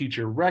 the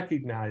teacher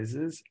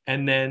recognizes,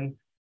 and then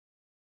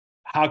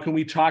how can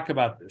we talk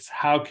about this?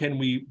 How can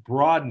we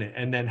broaden it?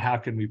 And then how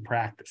can we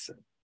practice it?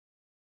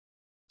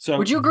 So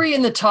would you agree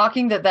in the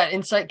talking that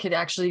insight could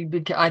actually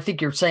be, I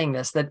think you're saying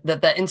this,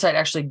 that insight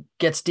actually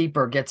gets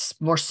deeper, gets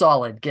more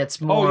solid, gets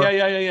more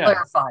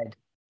clarified.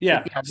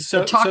 Yeah.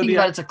 So talking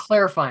about it's a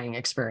clarifying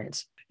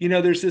experience.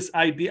 There's this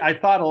idea, I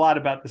thought a lot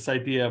about this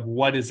idea of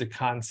what is a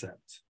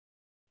concept.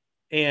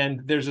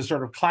 And there's a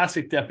sort of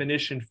classic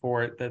definition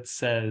for it that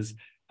says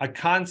a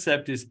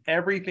concept is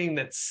everything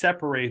that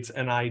separates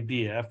an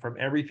idea from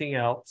everything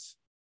else,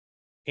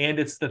 and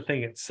it's the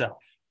thing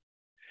itself.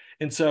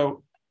 And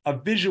so a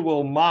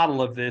visual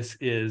model of this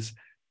is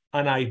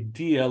an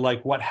idea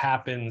like what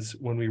happens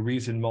when we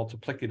reason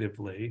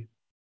multiplicatively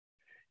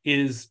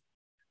is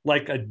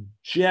like a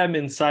gem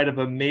inside of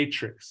a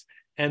matrix.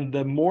 And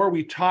the more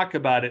we talk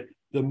about it,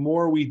 the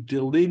more we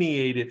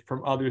delineate it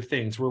from other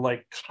things. We're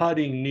like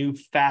cutting new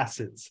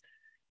facets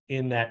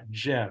in that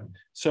gem.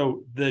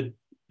 So the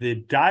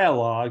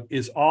dialogue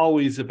is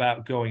always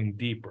about going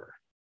deeper.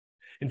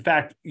 In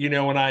fact,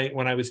 when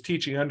I was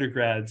teaching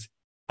undergrads,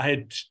 I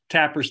had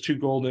Tapper's 2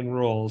 golden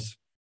rules.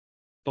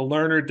 The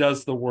learner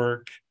does the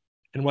work,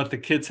 and what the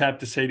kids have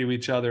to say to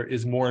each other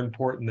is more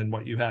important than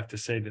what you have to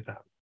say to them.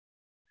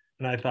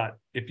 And I thought,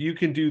 if you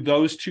can do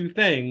those 2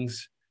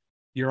 things,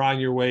 you're on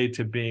your way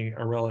to being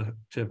a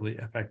relatively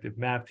effective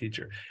math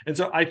teacher. And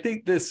so I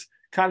think this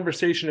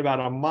conversation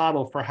about a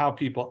model for how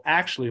people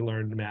actually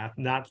learned math,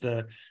 not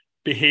the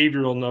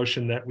behavioral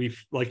notion that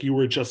like you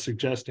were just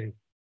suggesting,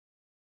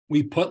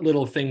 we put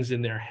little things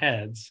in their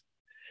heads.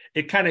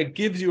 It kind of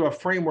gives you a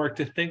framework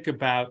to think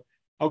about,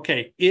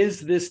 okay, is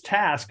this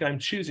task I'm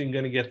choosing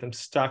going to get them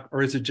stuck,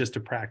 or is it just a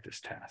practice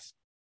task?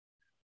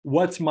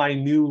 What's my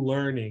new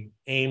learning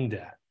aimed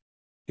at?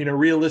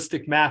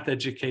 Realistic math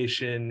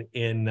education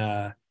in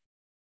the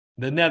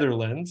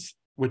Netherlands,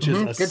 which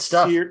is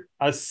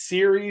a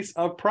series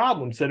of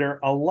problems that are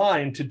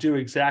aligned to do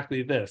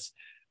exactly this.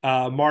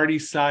 Marty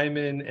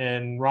Simon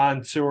and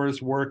Ron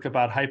Sear's work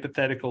about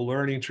hypothetical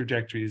learning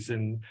trajectories,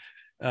 and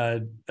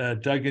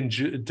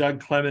Doug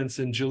Clements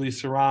and Julie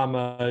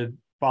Sarama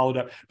followed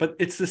up. But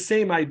it's the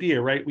same idea,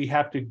 right? We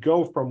have to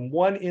go from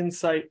one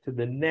insight to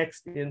the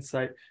next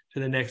insight to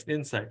the next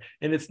insight.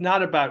 And it's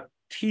not about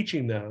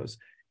teaching those.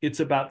 It's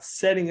about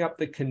setting up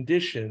the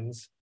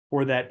conditions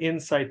for that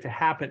insight to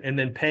happen and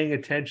then paying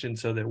attention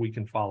so that we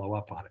can follow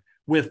up on it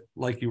with,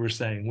 like you were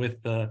saying, with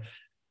the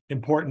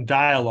important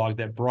dialogue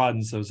that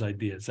broadens those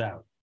ideas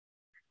out.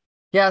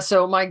 Yeah.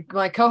 So my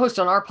co-host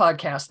on our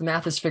podcast, the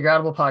Math is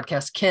Figureoutable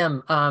podcast,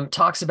 Kim,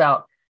 talks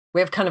about,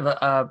 we have kind of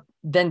a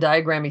Venn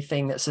diagram-y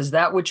thing that says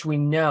that which we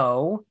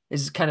know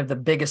is kind of the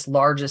biggest,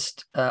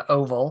 largest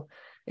oval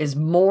is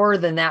more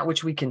than that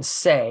which we can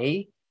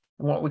say.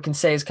 What we can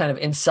say is kind of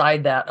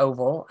inside that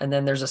oval. And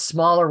then there's a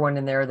smaller one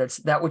in there that's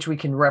that which we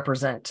can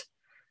represent.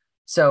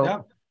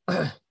 So,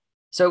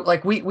 so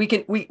like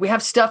we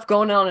have stuff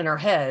going on in our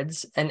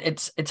heads, and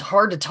it's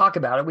hard to talk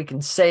about it. We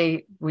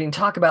can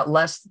talk about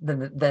less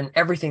than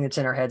everything that's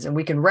in our heads, and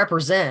we can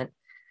represent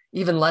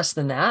even less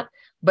than that.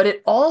 But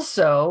it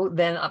also,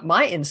 then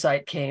my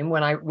insight came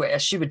when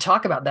as she would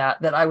talk about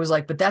that I was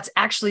like, but that's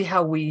actually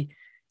how we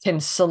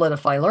can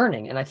solidify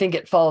learning. And I think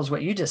it follows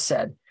what you just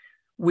said.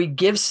 We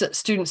give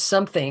students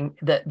something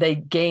that they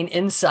gain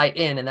insight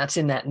in, and that's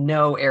in that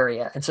know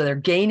area. And so they're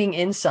gaining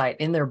insight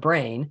in their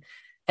brain.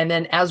 And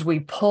then as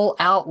we pull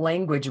out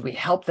language, we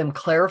help them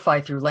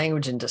clarify through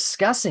language and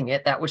discussing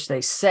it, that which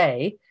they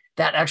say,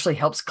 that actually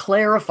helps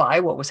clarify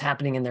what was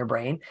happening in their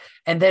brain.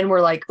 And then we're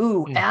like,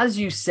 ooh, as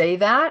you say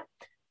that,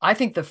 I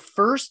think the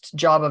first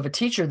job of a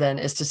teacher then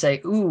is to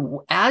say,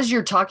 ooh, as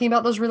you're talking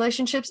about those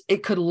relationships,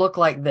 it could look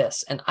like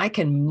this. And I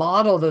can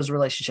model those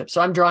relationships. So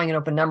I'm drawing an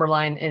open number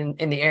line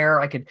in the air.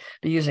 I could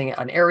be using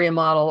an area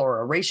model or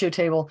a ratio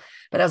table.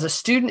 But as a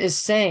student is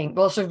saying,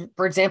 well, so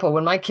for example,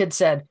 when my kid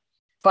said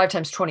 5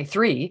 times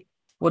 23,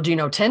 well, do you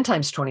know 10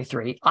 times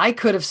 23? I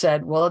could have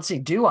said, well, let's see,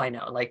 do I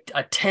know? Like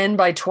a 10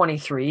 by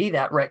 23,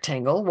 that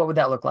rectangle, what would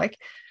that look like?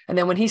 And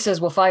then when he says,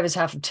 well, 5 is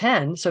half of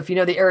 10. So if you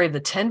know the area of the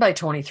 10 by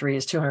 23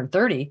 is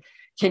 230,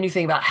 can you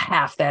think about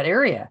half that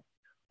area?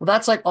 Well,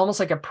 that's like almost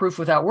like a proof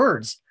without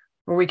words,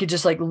 where we could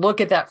just like look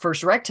at that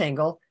first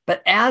rectangle.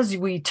 But as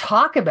we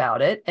talk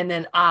about it, and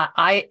then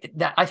I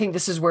think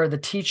this is where the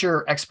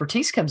teacher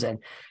expertise comes in,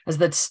 is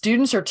that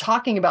students are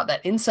talking about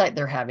that insight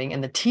they're having,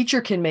 and the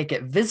teacher can make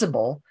it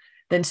visible.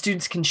 Then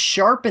students can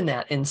sharpen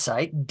that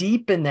insight,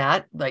 deepen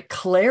that, like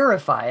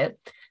clarify it.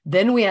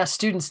 Then we ask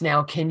students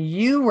now, can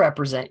you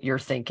represent your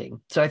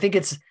thinking? So I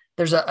think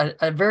there's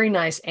a very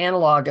nice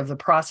analog of the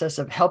process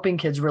of helping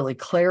kids really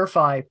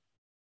clarify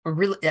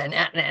really and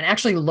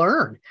actually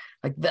learn.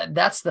 Like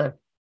that's the,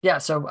 yeah.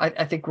 So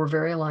I think we're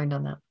very aligned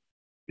on that.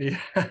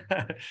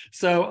 Yeah.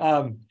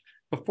 So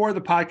before the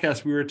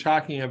podcast, we were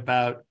talking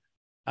about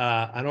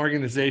an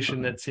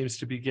organization that seems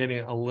to be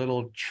getting a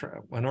little,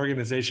 an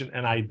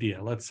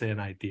idea, let's say an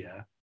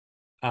idea,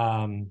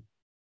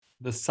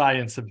 the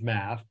science of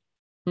math.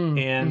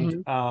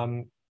 And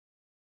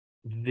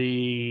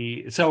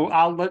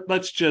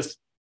let's just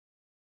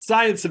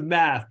science of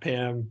math,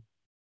 Pam.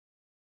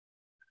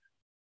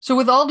 So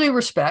with all due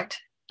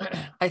respect,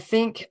 I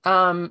think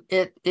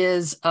it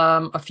is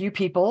a few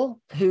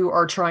people who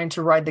are trying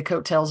to ride the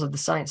coattails of the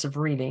science of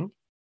reading.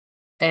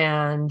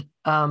 And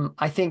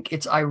I think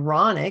it's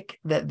ironic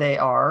that they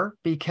are,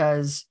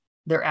 because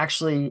they're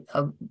actually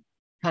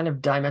kind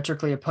of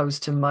diametrically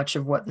opposed to much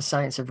of what the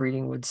science of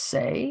reading would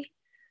say.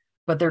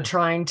 But they're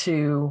trying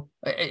to,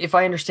 if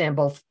I understand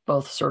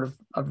both sort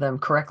of them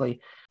correctly,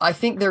 I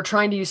think they're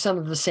trying to use some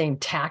of the same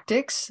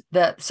tactics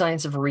that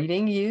science of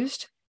reading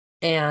used,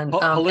 and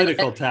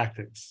political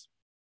tactics.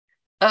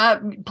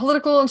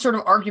 Political and sort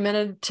of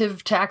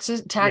argumentative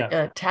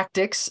Yeah.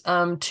 tactics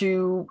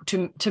to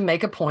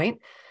make a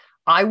point.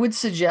 I would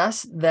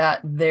suggest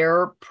that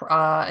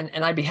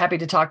and I'd be happy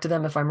to talk to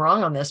them if I'm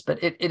wrong on this,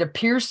 but it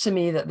appears to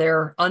me that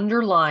their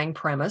underlying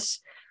premise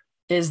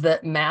is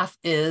that math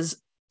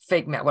is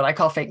fake math, what I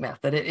call fake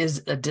math, that it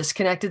is a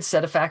disconnected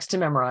set of facts to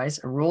memorize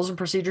and rules and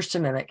procedures to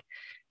mimic.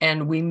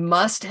 And we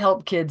must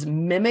help kids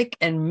mimic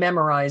and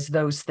memorize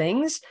those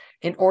things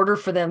in order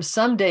for them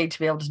someday to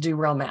be able to do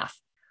real math.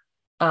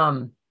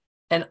 And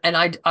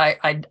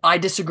I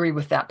disagree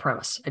with that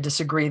premise. I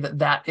disagree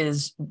that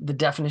is the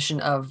definition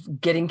of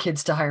getting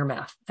kids to higher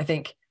math. I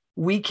think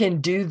we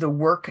can do the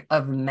work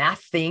of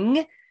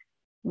mathing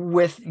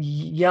with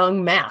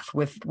young math,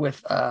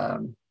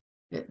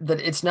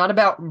 that it's not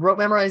about rote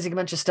memorizing a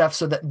bunch of stuff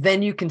so that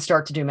then you can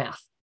start to do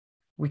math.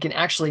 We can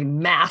actually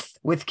math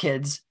with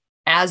kids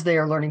as they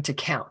are learning to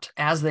count,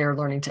 as they are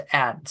learning to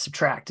add,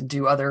 subtract, and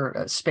do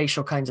other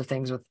spatial kinds of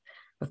things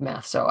with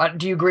math. So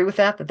do you agree with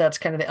that that's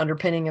kind of the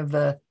underpinning of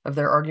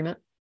their argument?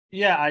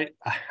 Yeah,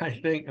 I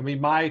think, I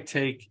mean, my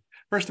take,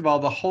 first of all,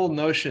 the whole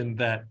notion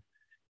that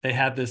they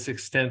have this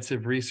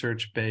extensive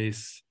research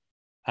base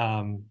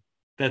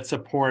that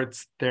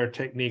supports their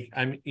technique.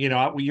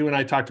 You and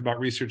I talked about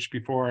research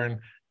before, and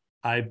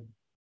I've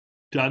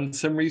done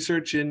some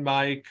research in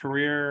my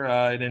career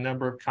in a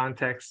number of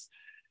contexts.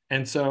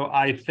 And so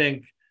I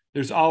think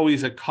there's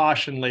always a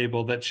caution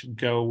label that should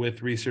go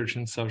with research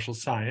in social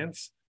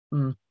science.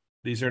 Mm.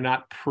 These are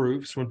not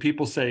proofs. When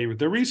people say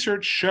the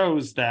research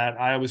shows that,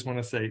 I always want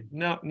to say,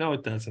 no,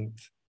 it doesn't.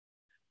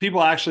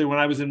 People actually, when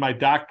I was in my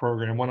doc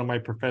program, one of my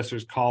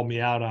professors called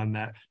me out on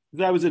that.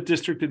 I was a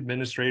district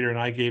administrator and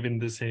I gave him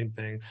the same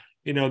thing.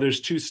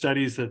 There's 2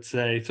 studies that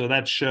say, so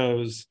that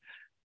shows,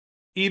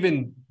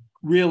 even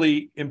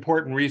really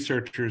important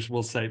researchers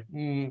will say,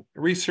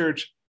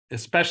 research,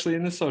 especially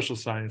in the social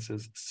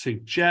sciences,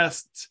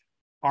 suggests,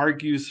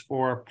 argues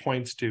for,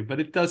 points to, but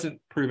it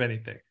doesn't prove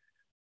anything.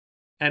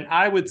 And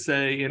I would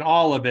say in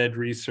all of ed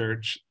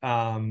research,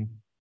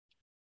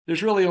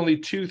 there's really only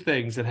 2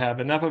 things that have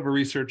enough of a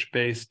research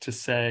base to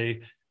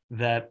say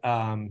that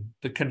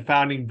the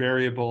confounding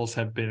variables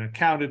have been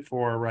accounted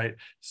for, right?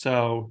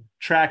 So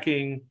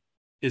tracking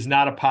is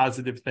not a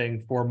positive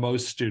thing for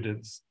most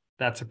students.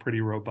 That's a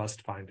pretty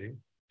robust finding.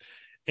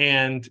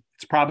 And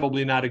it's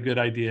probably not a good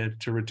idea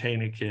to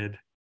retain a kid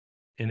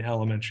in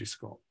elementary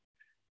school.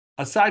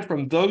 Aside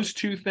from those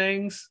 2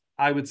 things,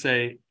 I would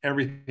say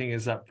everything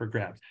is up for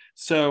grabs.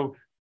 So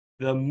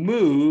the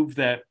move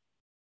that,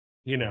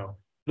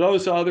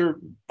 those other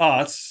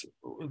us,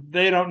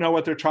 they don't know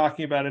what they're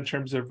talking about in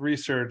terms of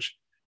research,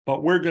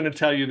 but we're going to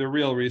tell you the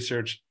real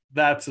research.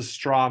 That's a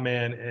straw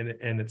man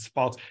and it's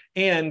false.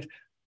 And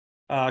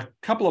a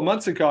couple of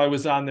months ago, I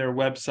was on their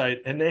website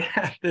and they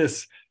had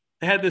this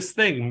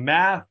thing,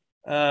 math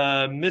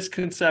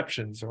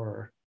misconceptions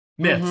or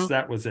myths. Mm-hmm.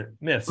 That was it,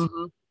 myths.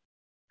 Mm-hmm.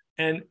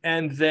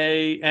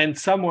 And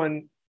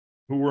someone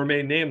who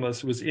remained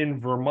nameless was in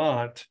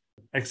Vermont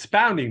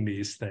expounding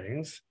these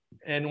things.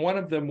 And one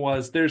of them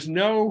was, there's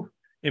no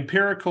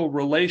empirical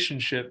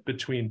relationship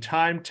between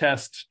time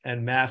tests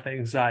and math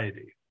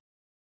anxiety.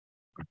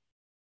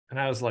 And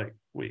I was like,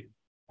 wait,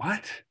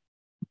 what?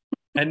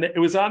 And it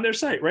was on their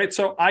site, right?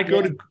 So I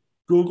go to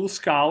Google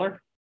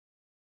Scholar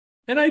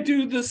and I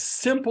do the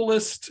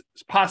simplest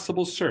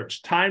possible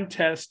search, time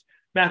test,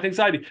 math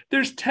anxiety.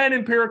 There's 10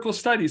 empirical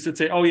studies that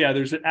say, oh yeah,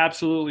 there's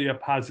absolutely a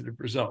positive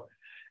result.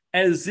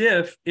 As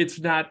if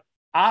it's not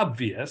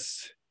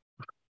obvious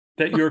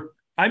that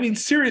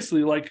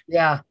seriously, like,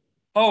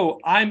 oh,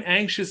 I'm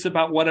anxious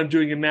about what I'm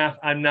doing in math.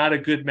 I'm not a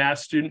good math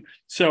student.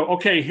 So,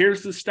 okay,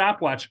 here's the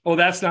stopwatch. Oh,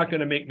 that's not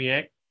going to make me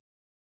angry.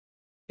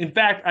 In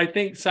fact, I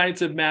think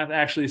Science of Math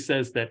actually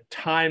says that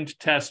timed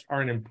tests are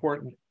an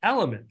important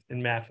element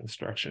in math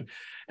instruction.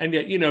 And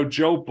yet,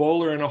 Joe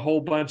Bowler and a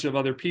whole bunch of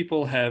other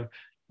people have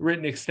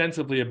written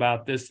extensively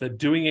about this, that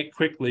doing it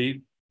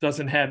quickly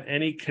doesn't have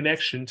any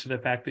connection to the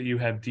fact that you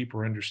have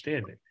deeper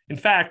understanding. In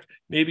fact,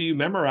 maybe you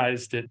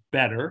memorized it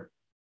better.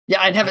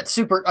 Yeah, I'd have it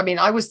super. I mean,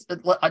 I was,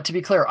 to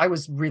be clear, I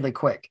was really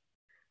quick.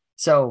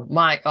 So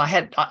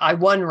I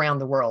won around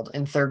the world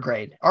in 3rd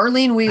grade.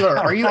 Arlene Wheeler,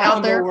 are you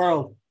out there? The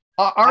world.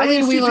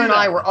 Arlene Wheeler and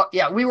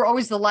I we were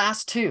always the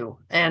last 2.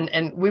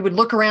 And we would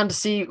look around to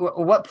see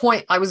what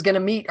point I was going to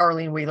meet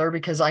Arlene Wheeler,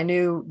 because I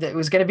knew that it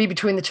was going to be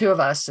between the 2 of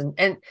us.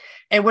 And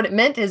what it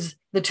meant is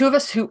the 2 of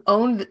us who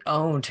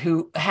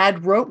who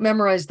had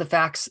memorized the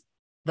facts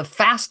the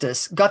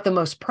fastest got the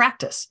most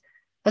practice.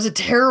 It's a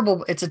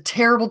terrible,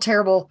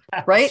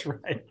 right? That's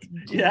right.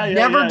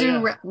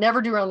 Yeah.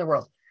 Never do around the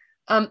world.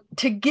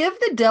 To give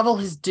the devil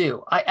his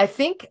due, I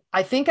think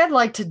I'd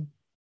like to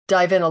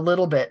dive in a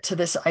little bit to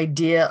this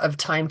idea of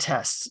time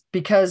tests,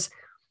 because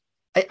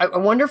I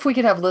wonder if we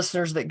could have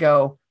listeners that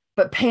go,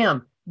 but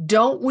Pam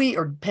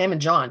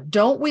and John,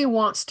 don't we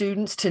want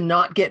students to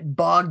not get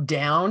bogged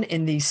down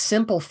in these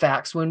simple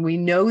facts when we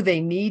know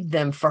they need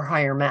them for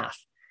higher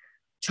math?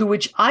 To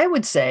which I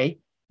would say,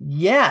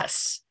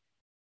 yes,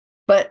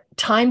 but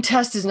time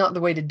test is not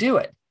the way to do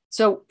it.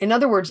 So in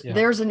other words,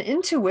 there's an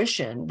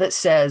intuition that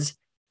says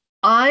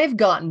I've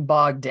gotten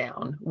bogged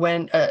down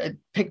when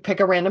pick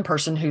a random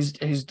person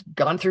who's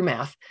gone through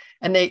math,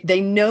 and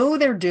they know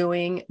they're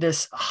doing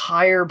this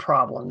higher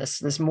problem,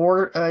 this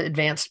more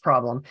advanced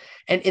problem,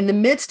 and in the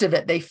midst of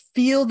it, they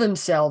feel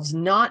themselves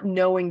not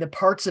knowing the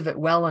parts of it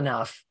well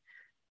enough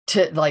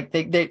to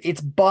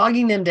it's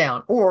bogging them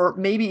down. Or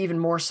maybe even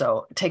more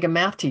so, take a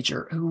math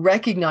teacher who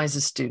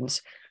recognizes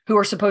students who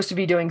are supposed to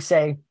be doing,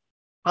 say,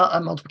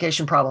 a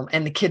multiplication problem,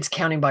 and the kids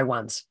counting by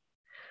ones,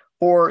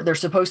 or they're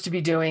supposed to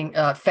be doing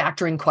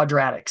factoring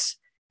quadratics,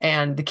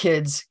 and the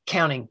kids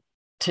counting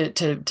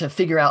to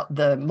figure out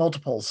the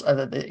multiples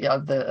of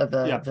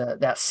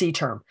that C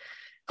term.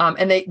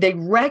 And they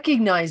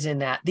recognize in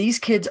that these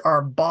kids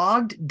are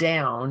bogged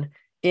down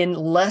in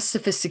less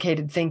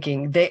sophisticated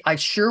thinking. I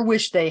sure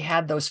wish they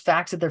had those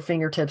facts at their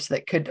fingertips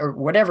that could, or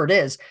whatever it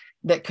is,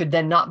 that could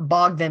then not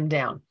bog them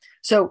down.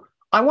 So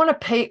I want to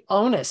pay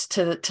onus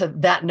to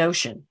that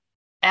notion.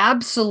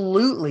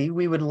 Absolutely,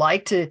 we would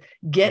like to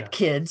get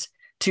kids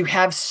to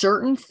have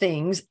certain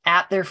things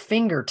at their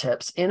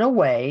fingertips in a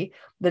way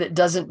that it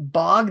doesn't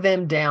bog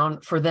them down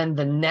for then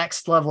the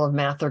next level of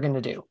math they're going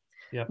to do.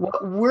 Yep.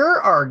 What we're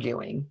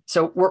arguing,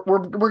 so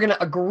we're going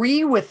to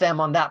agree with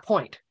them on that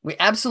point. We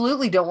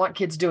absolutely don't want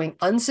kids doing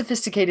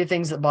unsophisticated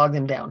things that bog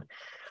them down.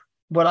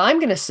 What I'm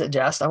going to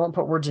suggest, I won't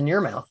put words in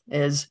your mouth,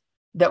 is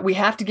that we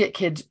have to get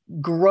kids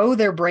grow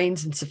their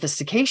brains in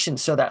sophistication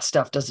so that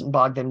stuff doesn't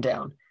bog them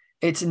down.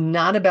 It's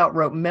not about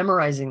rote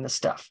memorizing the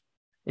stuff.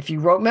 If you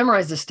rote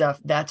memorize the stuff,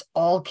 that's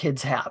all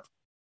kids have.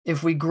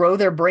 If we grow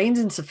their brains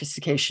in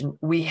sophistication,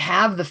 we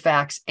have the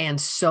facts and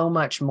so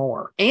much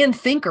more, and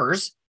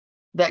thinkers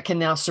that can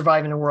now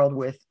survive in a world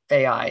with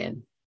AI.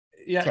 And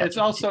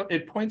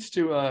it points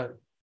to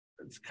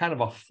it's kind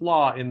of a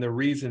flaw in the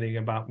reasoning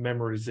about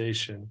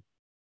memorization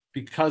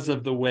because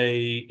of the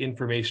way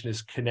information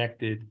is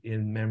connected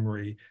in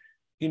memory.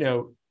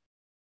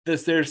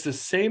 There's the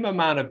same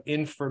amount of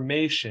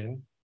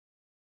information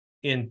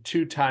in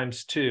 2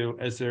 times 2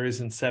 as there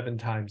is in 7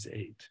 times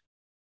 8.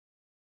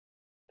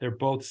 They're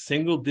both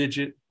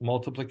single-digit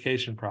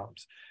multiplication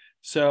problems.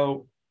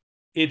 So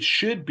it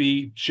should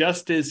be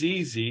just as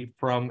easy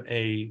from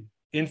a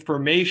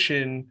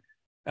information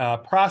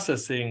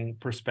processing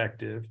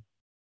perspective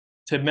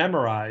to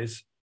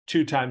memorize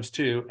 2 times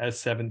 2 as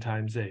 7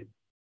 times 8.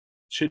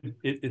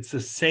 It's the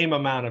same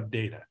amount of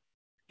data.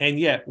 And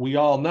yet we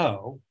all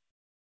know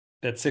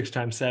that 6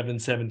 times 7,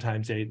 7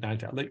 times 8, 9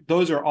 times,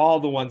 those are all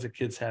the ones that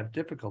kids have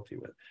difficulty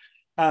with.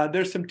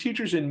 There's some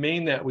teachers in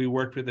Maine that we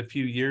worked with a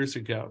few years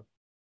ago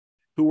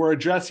who were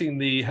addressing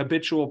the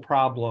habitual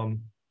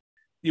problem.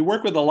 You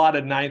work with a lot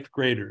of 9th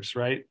graders,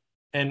 right?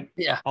 And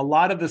a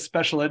lot of the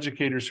special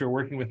educators who are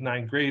working with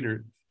 9th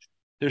graders,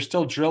 they're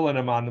still drilling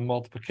them on the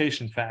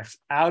multiplication facts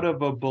out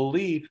of a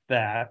belief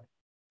that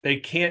they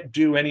can't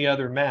do any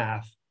other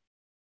math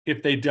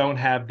if they don't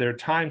have their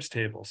times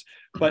tables.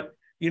 But,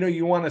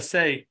 you want to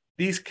say,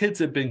 these kids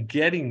have been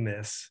getting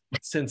this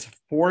since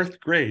 4th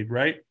grade,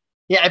 right?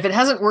 Yeah, if it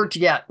hasn't worked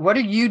yet, what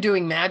are you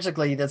doing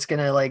magically that's going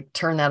to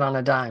turn that on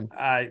a dime?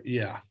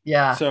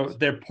 Yeah. So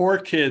their poor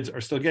kids are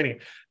still getting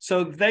it.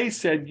 So they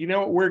said,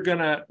 we're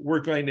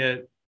going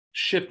to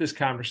shift this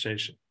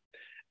conversation,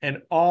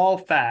 and all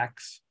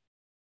facts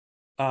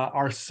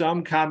are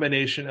some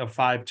combination of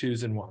 5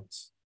 2s and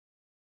 1s.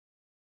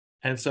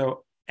 And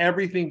so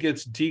everything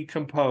gets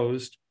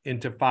decomposed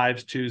into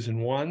 5s, 2s, and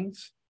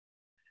 1s.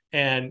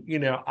 And,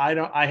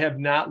 I have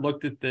not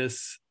looked at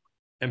this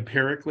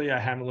empirically. I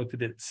haven't looked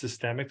at it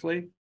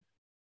systemically.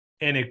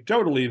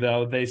 Anecdotally,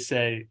 though, they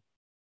say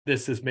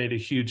this has made a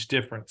huge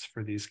difference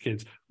for these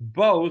kids,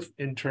 both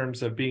in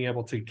terms of being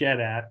able to get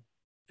at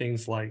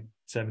things like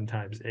 7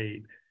 times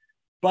 8,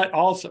 but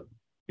also,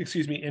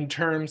 in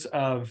terms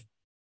of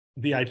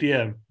the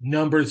idea of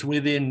numbers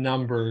within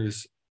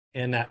numbers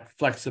and that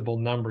flexible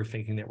number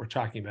thinking that we're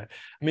talking about.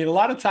 I mean, a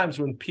lot of times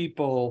when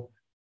people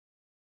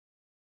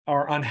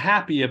are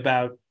unhappy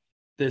about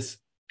this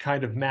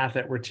kind of math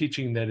that we're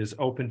teaching that is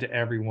open to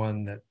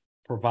everyone, that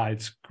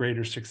provides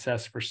greater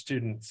success for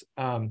students,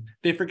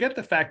 they forget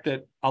the fact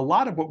that a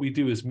lot of what we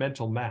do is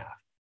mental math.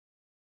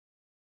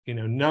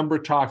 Number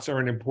talks are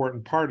an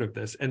important part of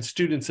this, and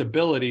students'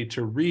 ability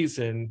to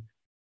reason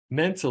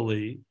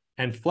mentally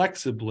and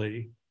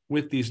flexibly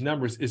with these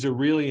numbers is a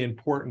really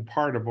important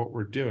part of what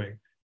we're doing.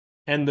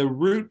 And the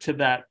route to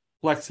that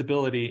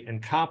flexibility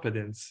and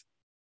competence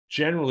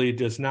generally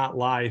does not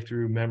lie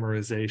through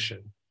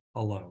memorization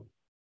alone.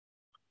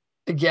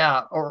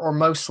 Yeah, or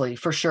mostly,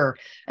 for sure.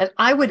 And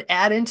I would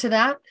add into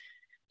that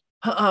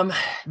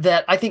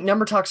that I think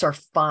number talks are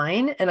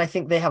fine, and I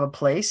think they have a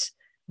place,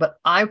 but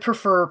I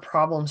prefer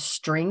problem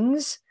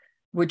strings,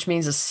 which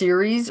means a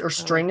series or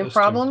string of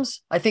problems.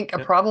 Too. I think a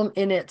problem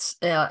in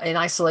in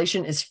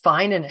isolation is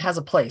fine and it has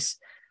a place,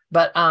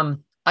 but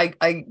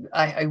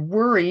I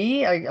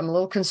worry. I'm a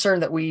little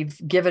concerned that we've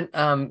given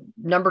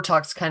number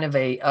talks kind of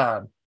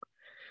a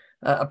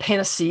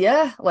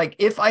panacea. Like,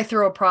 if I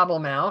throw a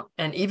problem out,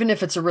 and even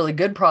if it's a really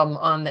good problem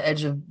on the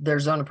edge of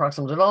their zone of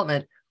proximal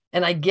development,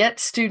 And I get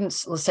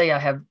students, let's say I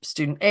have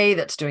student A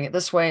that's doing it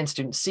this way and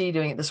student C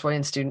doing it this way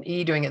and student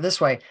E doing it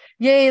this way.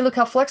 Yay, look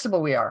how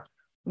flexible we are.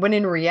 When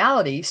in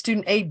reality,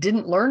 student A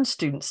didn't learn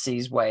student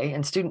C's way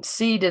and student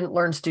C didn't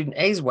learn student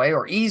A's way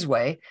or E's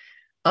way.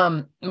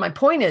 My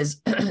point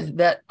is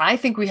that I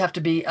think we have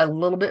to be a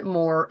little bit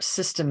more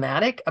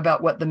systematic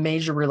about what the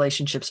major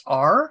relationships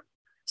are,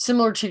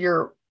 similar to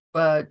your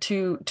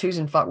twos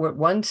and five,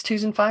 ones,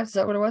 twos and fives. Is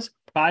that what it was?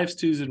 Fives,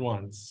 twos, and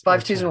ones.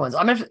 Five, twos, and ones.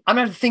 I'm gonna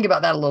have to think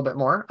about that a little bit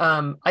more.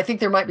 I think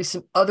there might be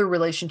some other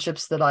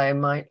relationships that I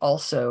might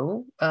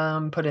also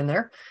put in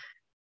there.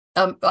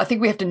 I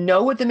think we have to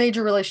know what the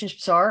major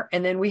relationships are,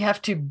 and then we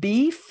have to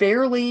be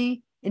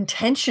fairly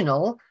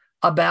intentional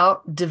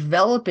about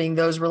developing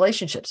those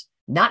relationships,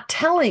 not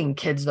telling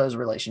kids those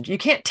relationships. You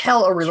can't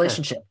tell a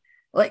relationship. Sure.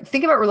 Like,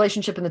 think about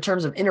relationship in the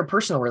terms of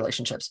interpersonal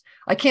relationships.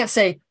 I can't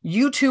say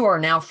you two are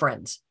now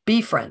friends,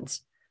 be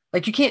friends.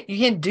 Like, you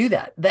can't do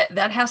that.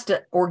 That has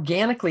to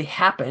organically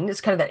happen.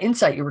 It's kind of that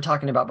insight you were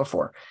talking about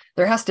before.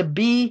 There has to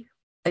be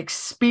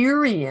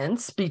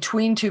experience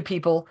between two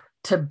people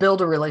to build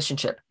a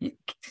relationship.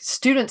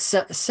 Students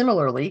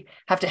similarly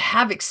have to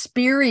have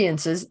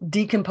experiences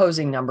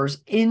decomposing numbers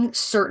in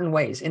certain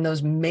ways, in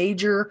those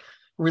major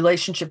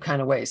relationship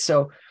kind of ways.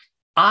 So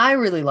I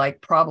really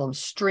like problem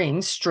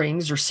strings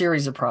or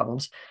series of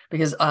problems,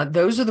 because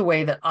those are the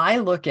way that I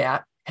look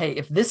at, hey,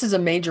 if this is a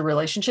major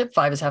relationship,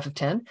 5 is half of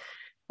 10.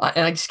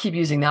 And I just keep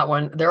using that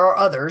one. There are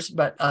others,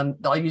 but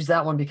I'll use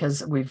that one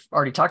because we've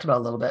already talked about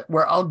it a little bit,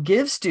 where I'll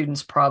give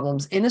students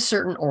problems in a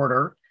certain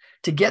order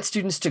to get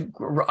students to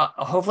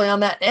hopefully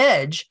on that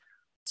edge.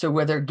 So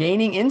where they're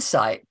gaining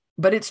insight,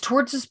 but it's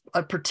towards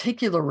a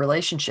particular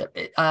relationship.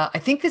 I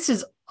think this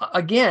is,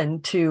 again,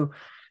 to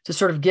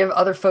sort of give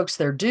other folks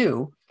their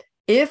due.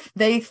 If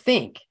they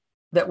think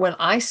that when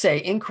I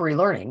say inquiry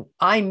learning,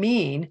 I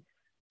mean,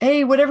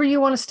 hey, whatever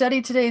you want to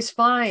study today is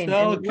fine.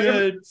 So and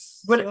whatever, good.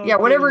 So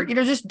whatever,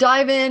 good. just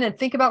dive in and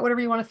think about whatever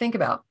you want to think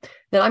about.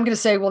 Then I'm going to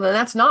say, well, then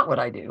that's not what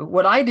I do.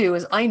 What I do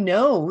is I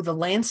know the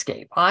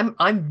landscape.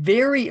 I'm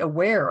very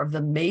aware of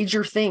the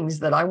major things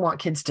that I want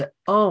kids to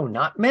own,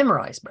 not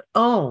memorize, but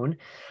own.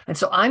 And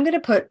so I'm going to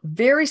put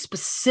very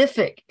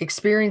specific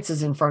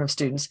experiences in front of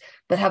students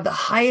that have the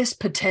highest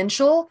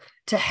potential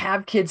to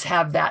have kids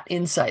have that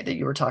insight that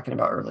you were talking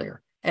about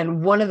earlier.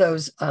 And one of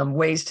those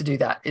ways to do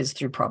that is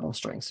through problem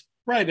strings.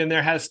 Right. And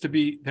there have to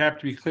be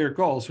clear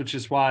goals, which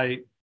is why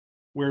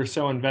we're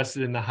so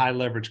invested in the high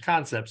leverage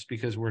concepts,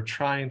 because we're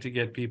trying to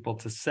get people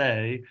to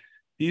say,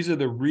 these are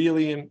the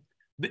really,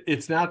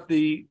 it's not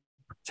the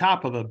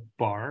top of the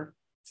bar.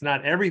 It's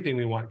not everything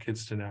we want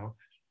kids to know.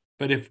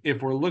 But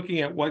if we're looking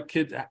at what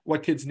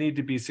kids need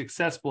to be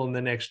successful in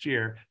the next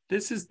year,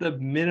 this is the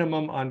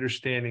minimum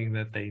understanding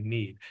that they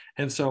need.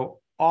 And so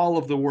all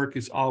of the work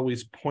is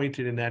always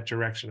pointed in that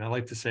direction. I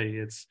like to say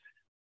it's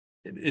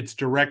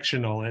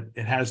directional. It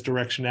has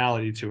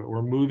directionality to it.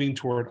 We're moving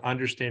toward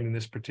understanding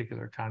this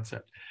particular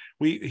concept.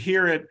 We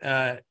here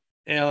at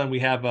ALN, we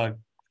have a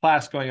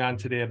class going on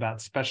today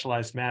about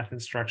specialized math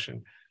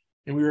instruction.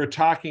 And we were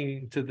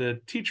talking to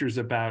the teachers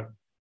about,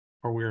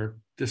 or we were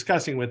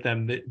discussing with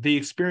them the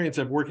experience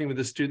of working with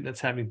a student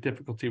that's having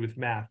difficulty with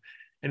math.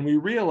 And we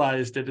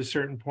realized at a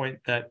certain point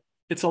that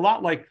it's a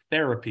lot like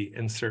therapy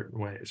in certain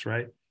ways,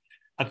 right?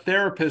 A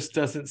therapist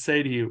doesn't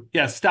say to you,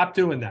 yeah, stop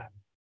doing that.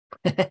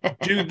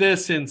 Do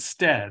this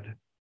instead,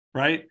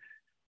 right?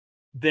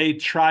 They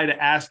try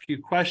to ask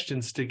you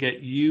questions to get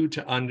you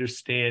to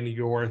understand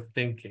your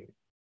thinking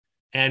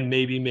and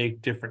maybe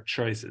make different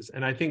choices.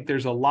 And I think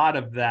there's a lot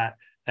of that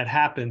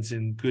happens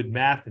in good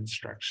math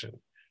instruction.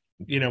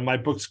 You know, my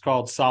book's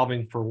called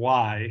Solving for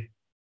Why.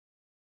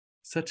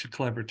 Such a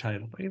clever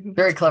title.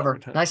 Very clever.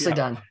 Nicely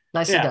done.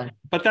 Nicely done.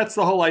 But that's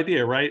the whole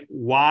idea, right?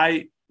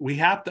 Why we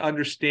have to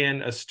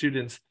understand a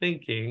student's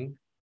thinking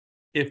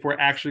if we're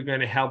actually going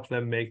to help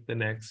them make the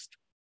next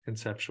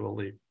conceptual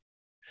leap.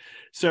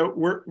 So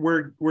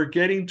we're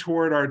getting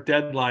toward our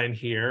deadline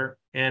here,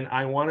 and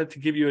I wanted to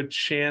give you a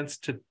chance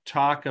to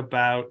talk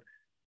about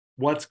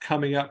what's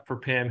coming up for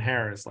Pam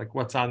Harris, like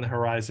what's on the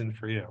horizon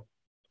for you.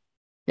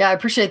 Yeah, I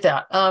appreciate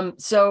that.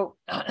 So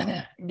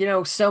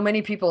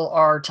many people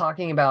are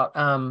talking about,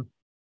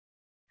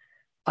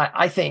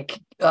 I think,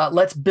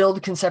 let's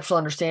build conceptual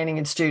understanding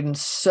in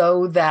students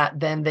so that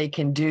then they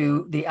can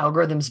do the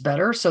algorithms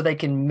better, so they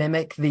can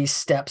mimic these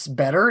steps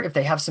better. If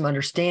they have some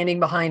understanding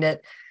behind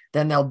it,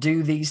 then they'll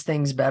do these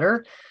things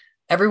better.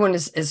 Everyone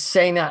is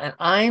saying that, and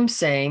I'm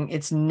saying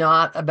it's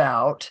not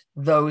about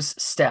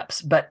those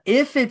steps. But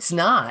if it's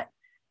not,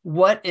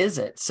 what is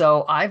it?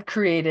 So I've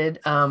created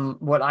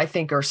what I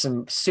think are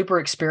some super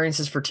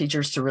experiences for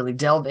teachers to really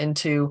delve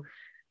into: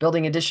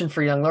 building addition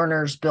for young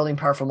learners, building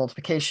powerful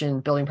multiplication,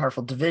 building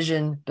powerful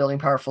division, building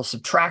powerful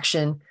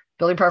subtraction,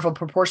 building powerful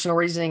proportional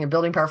reasoning, and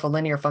building powerful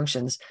linear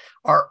functions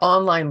are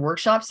online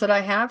workshops that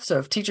I have. So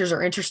if teachers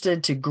are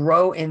interested to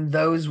grow in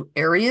those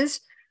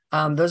areas,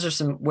 those are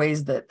some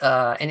ways that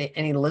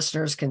any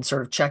listeners can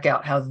sort of check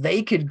out how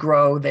they could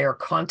grow their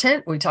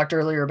content. We talked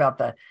earlier about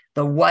the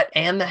what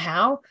and the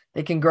how.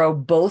 They can grow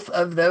both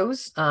of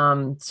those.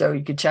 So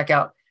you could check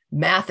out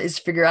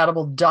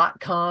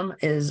mathisfigureoutable.com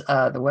is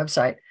the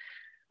website.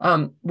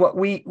 What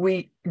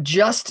we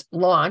just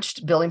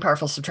launched Building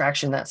Powerful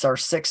Subtraction. That's our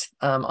 6th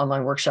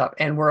online workshop.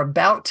 And we're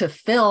about to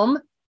film,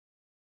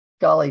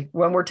 golly,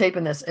 when we're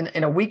taping this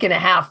in a week and a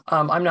half.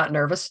 I'm not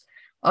nervous.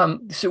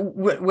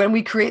 When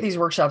we create these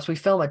workshops, we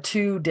film a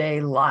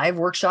 2-day live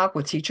workshop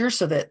with teachers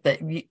so that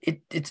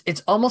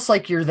it's almost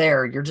like you're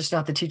there. You're just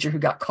not the teacher who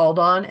got called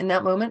on in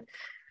that moment.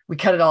 We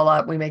cut it all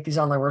up. We make these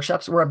online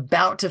workshops. We're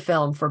about to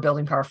film for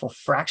Building Powerful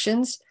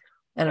Fractions.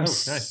 And I'm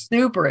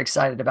super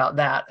excited about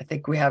that. I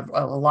think we have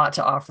a lot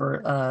to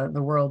offer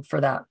the world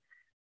for that.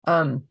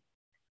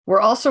 We're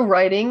also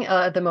writing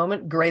at the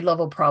moment grade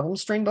level problem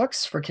string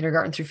books for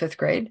kindergarten through 5th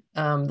grade.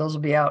 Those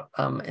will be out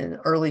in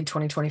early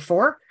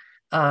 2024.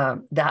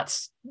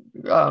 That's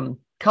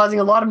causing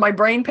a lot of my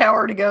brain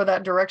power to go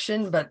that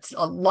direction, but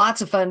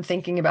lots of fun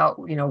thinking about,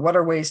 what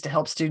are ways to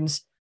help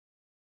students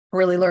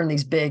really learn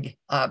these big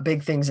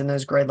things in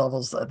those grade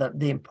levels,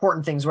 the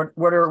important things.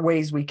 What are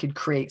ways we could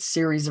create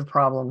series of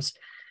problems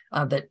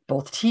that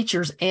both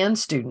teachers and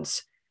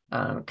students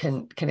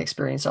can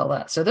experience all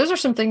that. So those are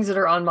some things that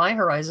are on my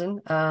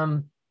horizon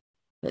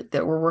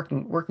that we're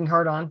working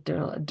hard on,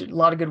 doing a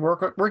lot of good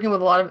work, working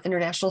with a lot of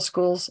international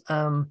schools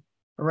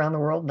around the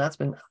world.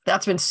 And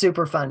that's been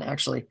super fun,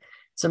 actually.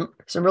 Some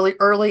really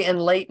early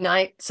and late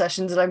night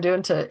sessions that I'm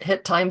doing to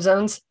hit time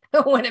zones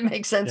when it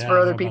makes sense for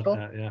other people.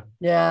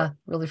 Yeah,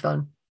 really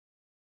fun.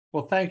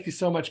 Well, thank you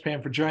so much,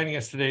 Pam, for joining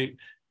us today.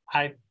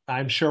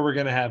 I'm sure we're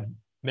going to have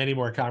many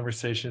more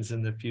conversations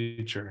in the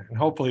future, and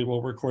hopefully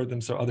we'll record them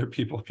so other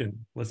people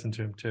can listen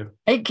to them too.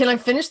 Hey, can I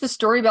finish the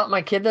story about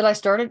my kid that I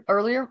started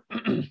earlier?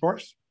 Of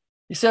course.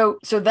 So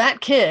that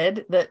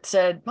kid that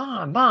said,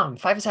 Mom,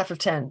 5 is after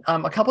 10,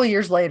 a couple of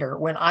years later,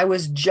 when I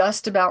was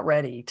just about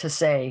ready to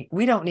say,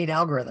 we don't need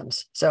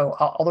algorithms. So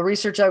all the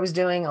research I was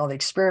doing, all the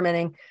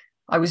experimenting,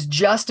 I was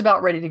just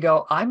about ready to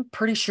go, I'm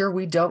pretty sure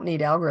we don't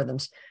need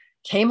algorithms.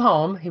 Came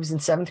home, he was in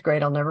 7th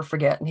grade, I'll never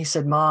forget. And he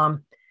said,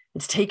 Mom,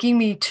 it's taking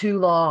me too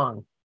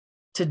long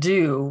to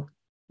do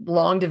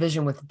long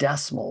division with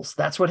decimals.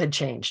 That's what had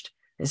changed.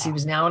 Is he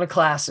was now in a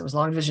class, it was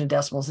long division of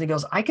decimals. And he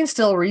goes, I can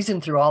still reason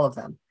through all of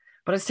them,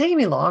 but it's taking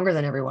me longer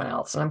than everyone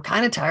else. And I'm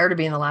kind of tired of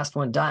being the last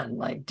one done.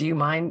 Like, do you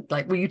mind?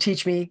 Like, will you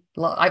teach me?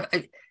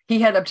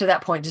 He had up to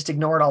that point just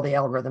ignored all the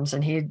algorithms,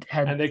 and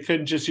and they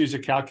couldn't just use a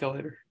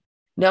calculator.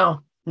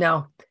 No.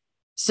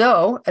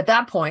 So at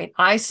that point,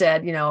 I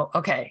said,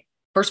 okay,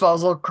 first of all, it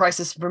was a little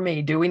crisis for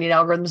me. Do we need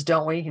algorithms?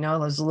 Don't we?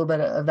 There's a little bit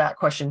of that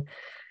question.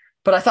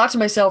 But I thought to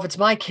myself, it's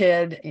my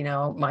kid,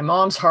 my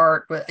mom's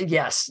heart.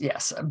 Yes.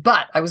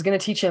 But I was going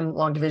to teach him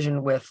long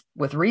division with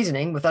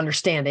reasoning, with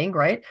understanding,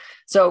 right?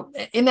 So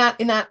in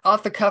that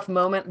off the cuff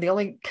moment, the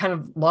only kind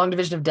of long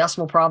division of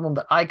decimal problem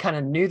that I kind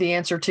of knew the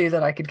answer to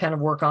that I could kind of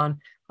work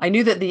on, I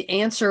knew that the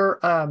answer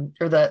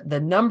or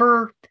the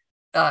number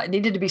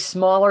needed to be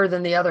smaller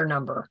than the other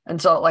number.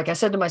 And so, like I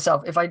said to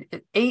myself, if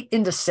 8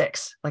 into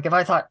 6, like if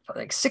I thought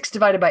like 6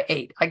 divided by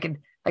 8, I could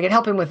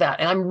help him with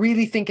that. And I'm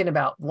really thinking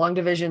about long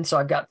division. So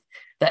I've got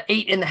the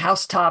 8 in the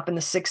house top and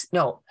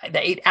the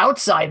 8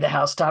 outside the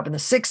house top and the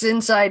 6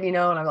 inside, and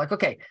I'm like,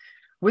 okay,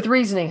 with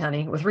reasoning,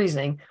 honey,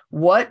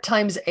 what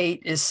times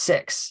 8 is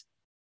 6?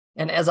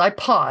 And as I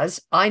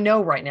pause, I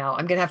know right now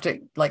I'm going to have to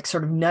like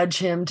sort of nudge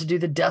him to do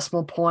the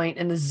decimal point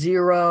and the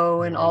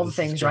 0 and all the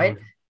things, right?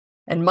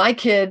 And my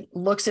kid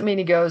looks at me and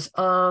he goes,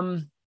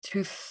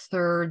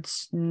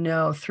 2/3,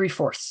 no,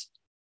 3/4.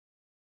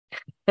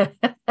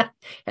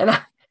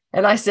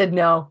 And I said,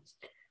 no,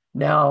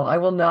 I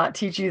will not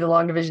teach you the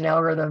long division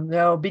algorithm.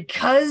 No,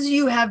 because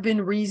you have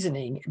been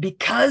reasoning,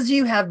 because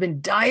you have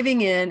been diving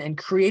in and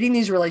creating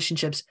these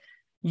relationships,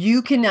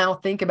 you can now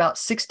think about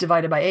 6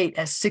 divided by 8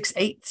 as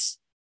 6/8.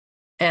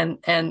 And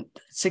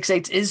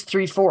 6/8 is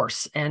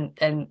 3/4.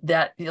 And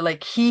that,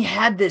 like, he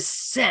had this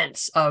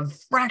sense of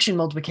fraction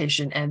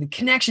multiplication and the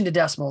connection to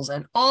decimals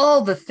and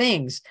all the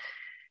things.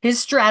 His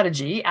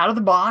strategy out of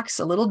the box,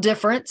 a little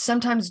different.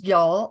 Sometimes,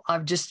 y'all,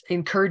 I've just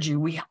encouraged you,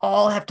 we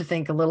all have to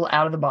think a little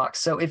out of the box.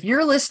 So if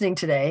you're listening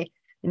today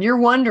and you're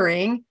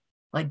wondering,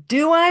 like,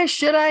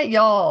 should I,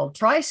 y'all,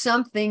 try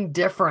something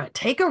different.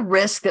 Take a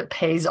risk that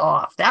pays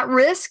off. That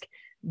risk,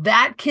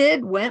 that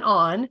kid went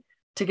on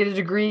to get a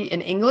degree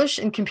in English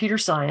and computer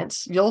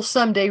science. You'll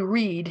someday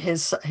read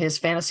his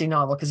fantasy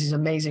novel because he's an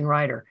amazing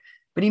writer.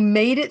 But he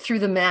made it through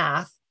the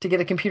math to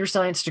get a computer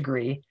science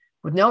degree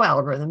with no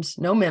algorithms,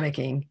 no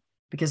mimicking,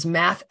 because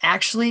math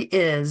actually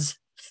is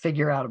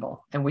figure outable,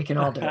 and we can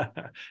all do it.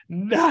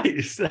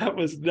 Nice. That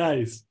was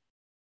nice.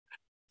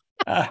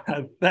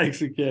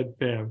 Thanks again,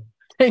 Pam.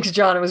 Thanks,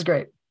 John. It was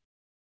great.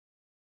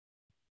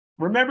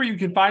 Remember, you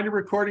can find a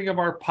recording of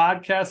our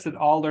podcast at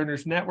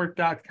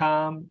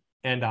alllearnersnetwork.com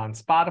and on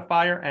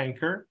Spotify or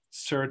Anchor.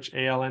 Search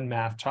ALN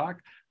Math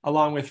Talk,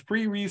 along with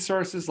free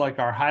resources like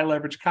our high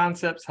leverage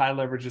concepts, high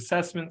leverage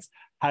assessments,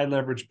 high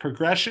leverage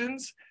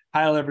progressions,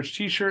 high leverage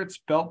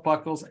t-shirts, belt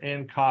buckles,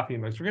 and coffee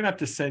mugs. We're going to have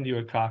to send you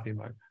a coffee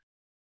mug.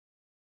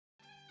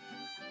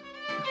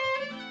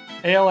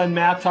 ALN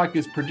Math Talk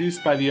is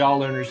produced by the All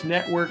Learners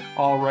Network,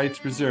 all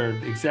rights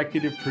reserved.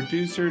 Executive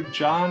producer,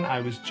 John,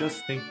 I was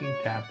just thinking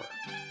Tapper.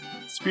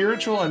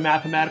 Spiritual and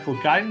mathematical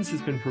guidance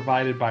has been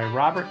provided by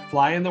Robert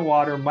Fly in the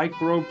Water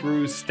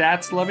Microbrew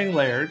Stats Loving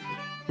Laird,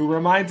 who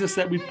reminds us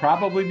that we'd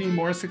probably be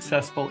more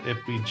successful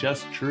if we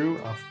just drew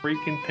a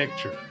freaking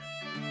picture.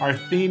 Our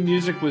theme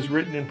music was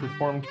written and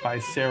performed by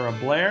Sarah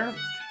Blair.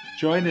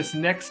 Join us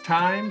next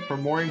time for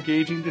more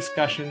engaging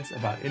discussions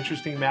about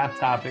interesting math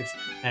topics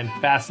and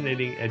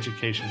fascinating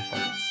education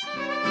folks.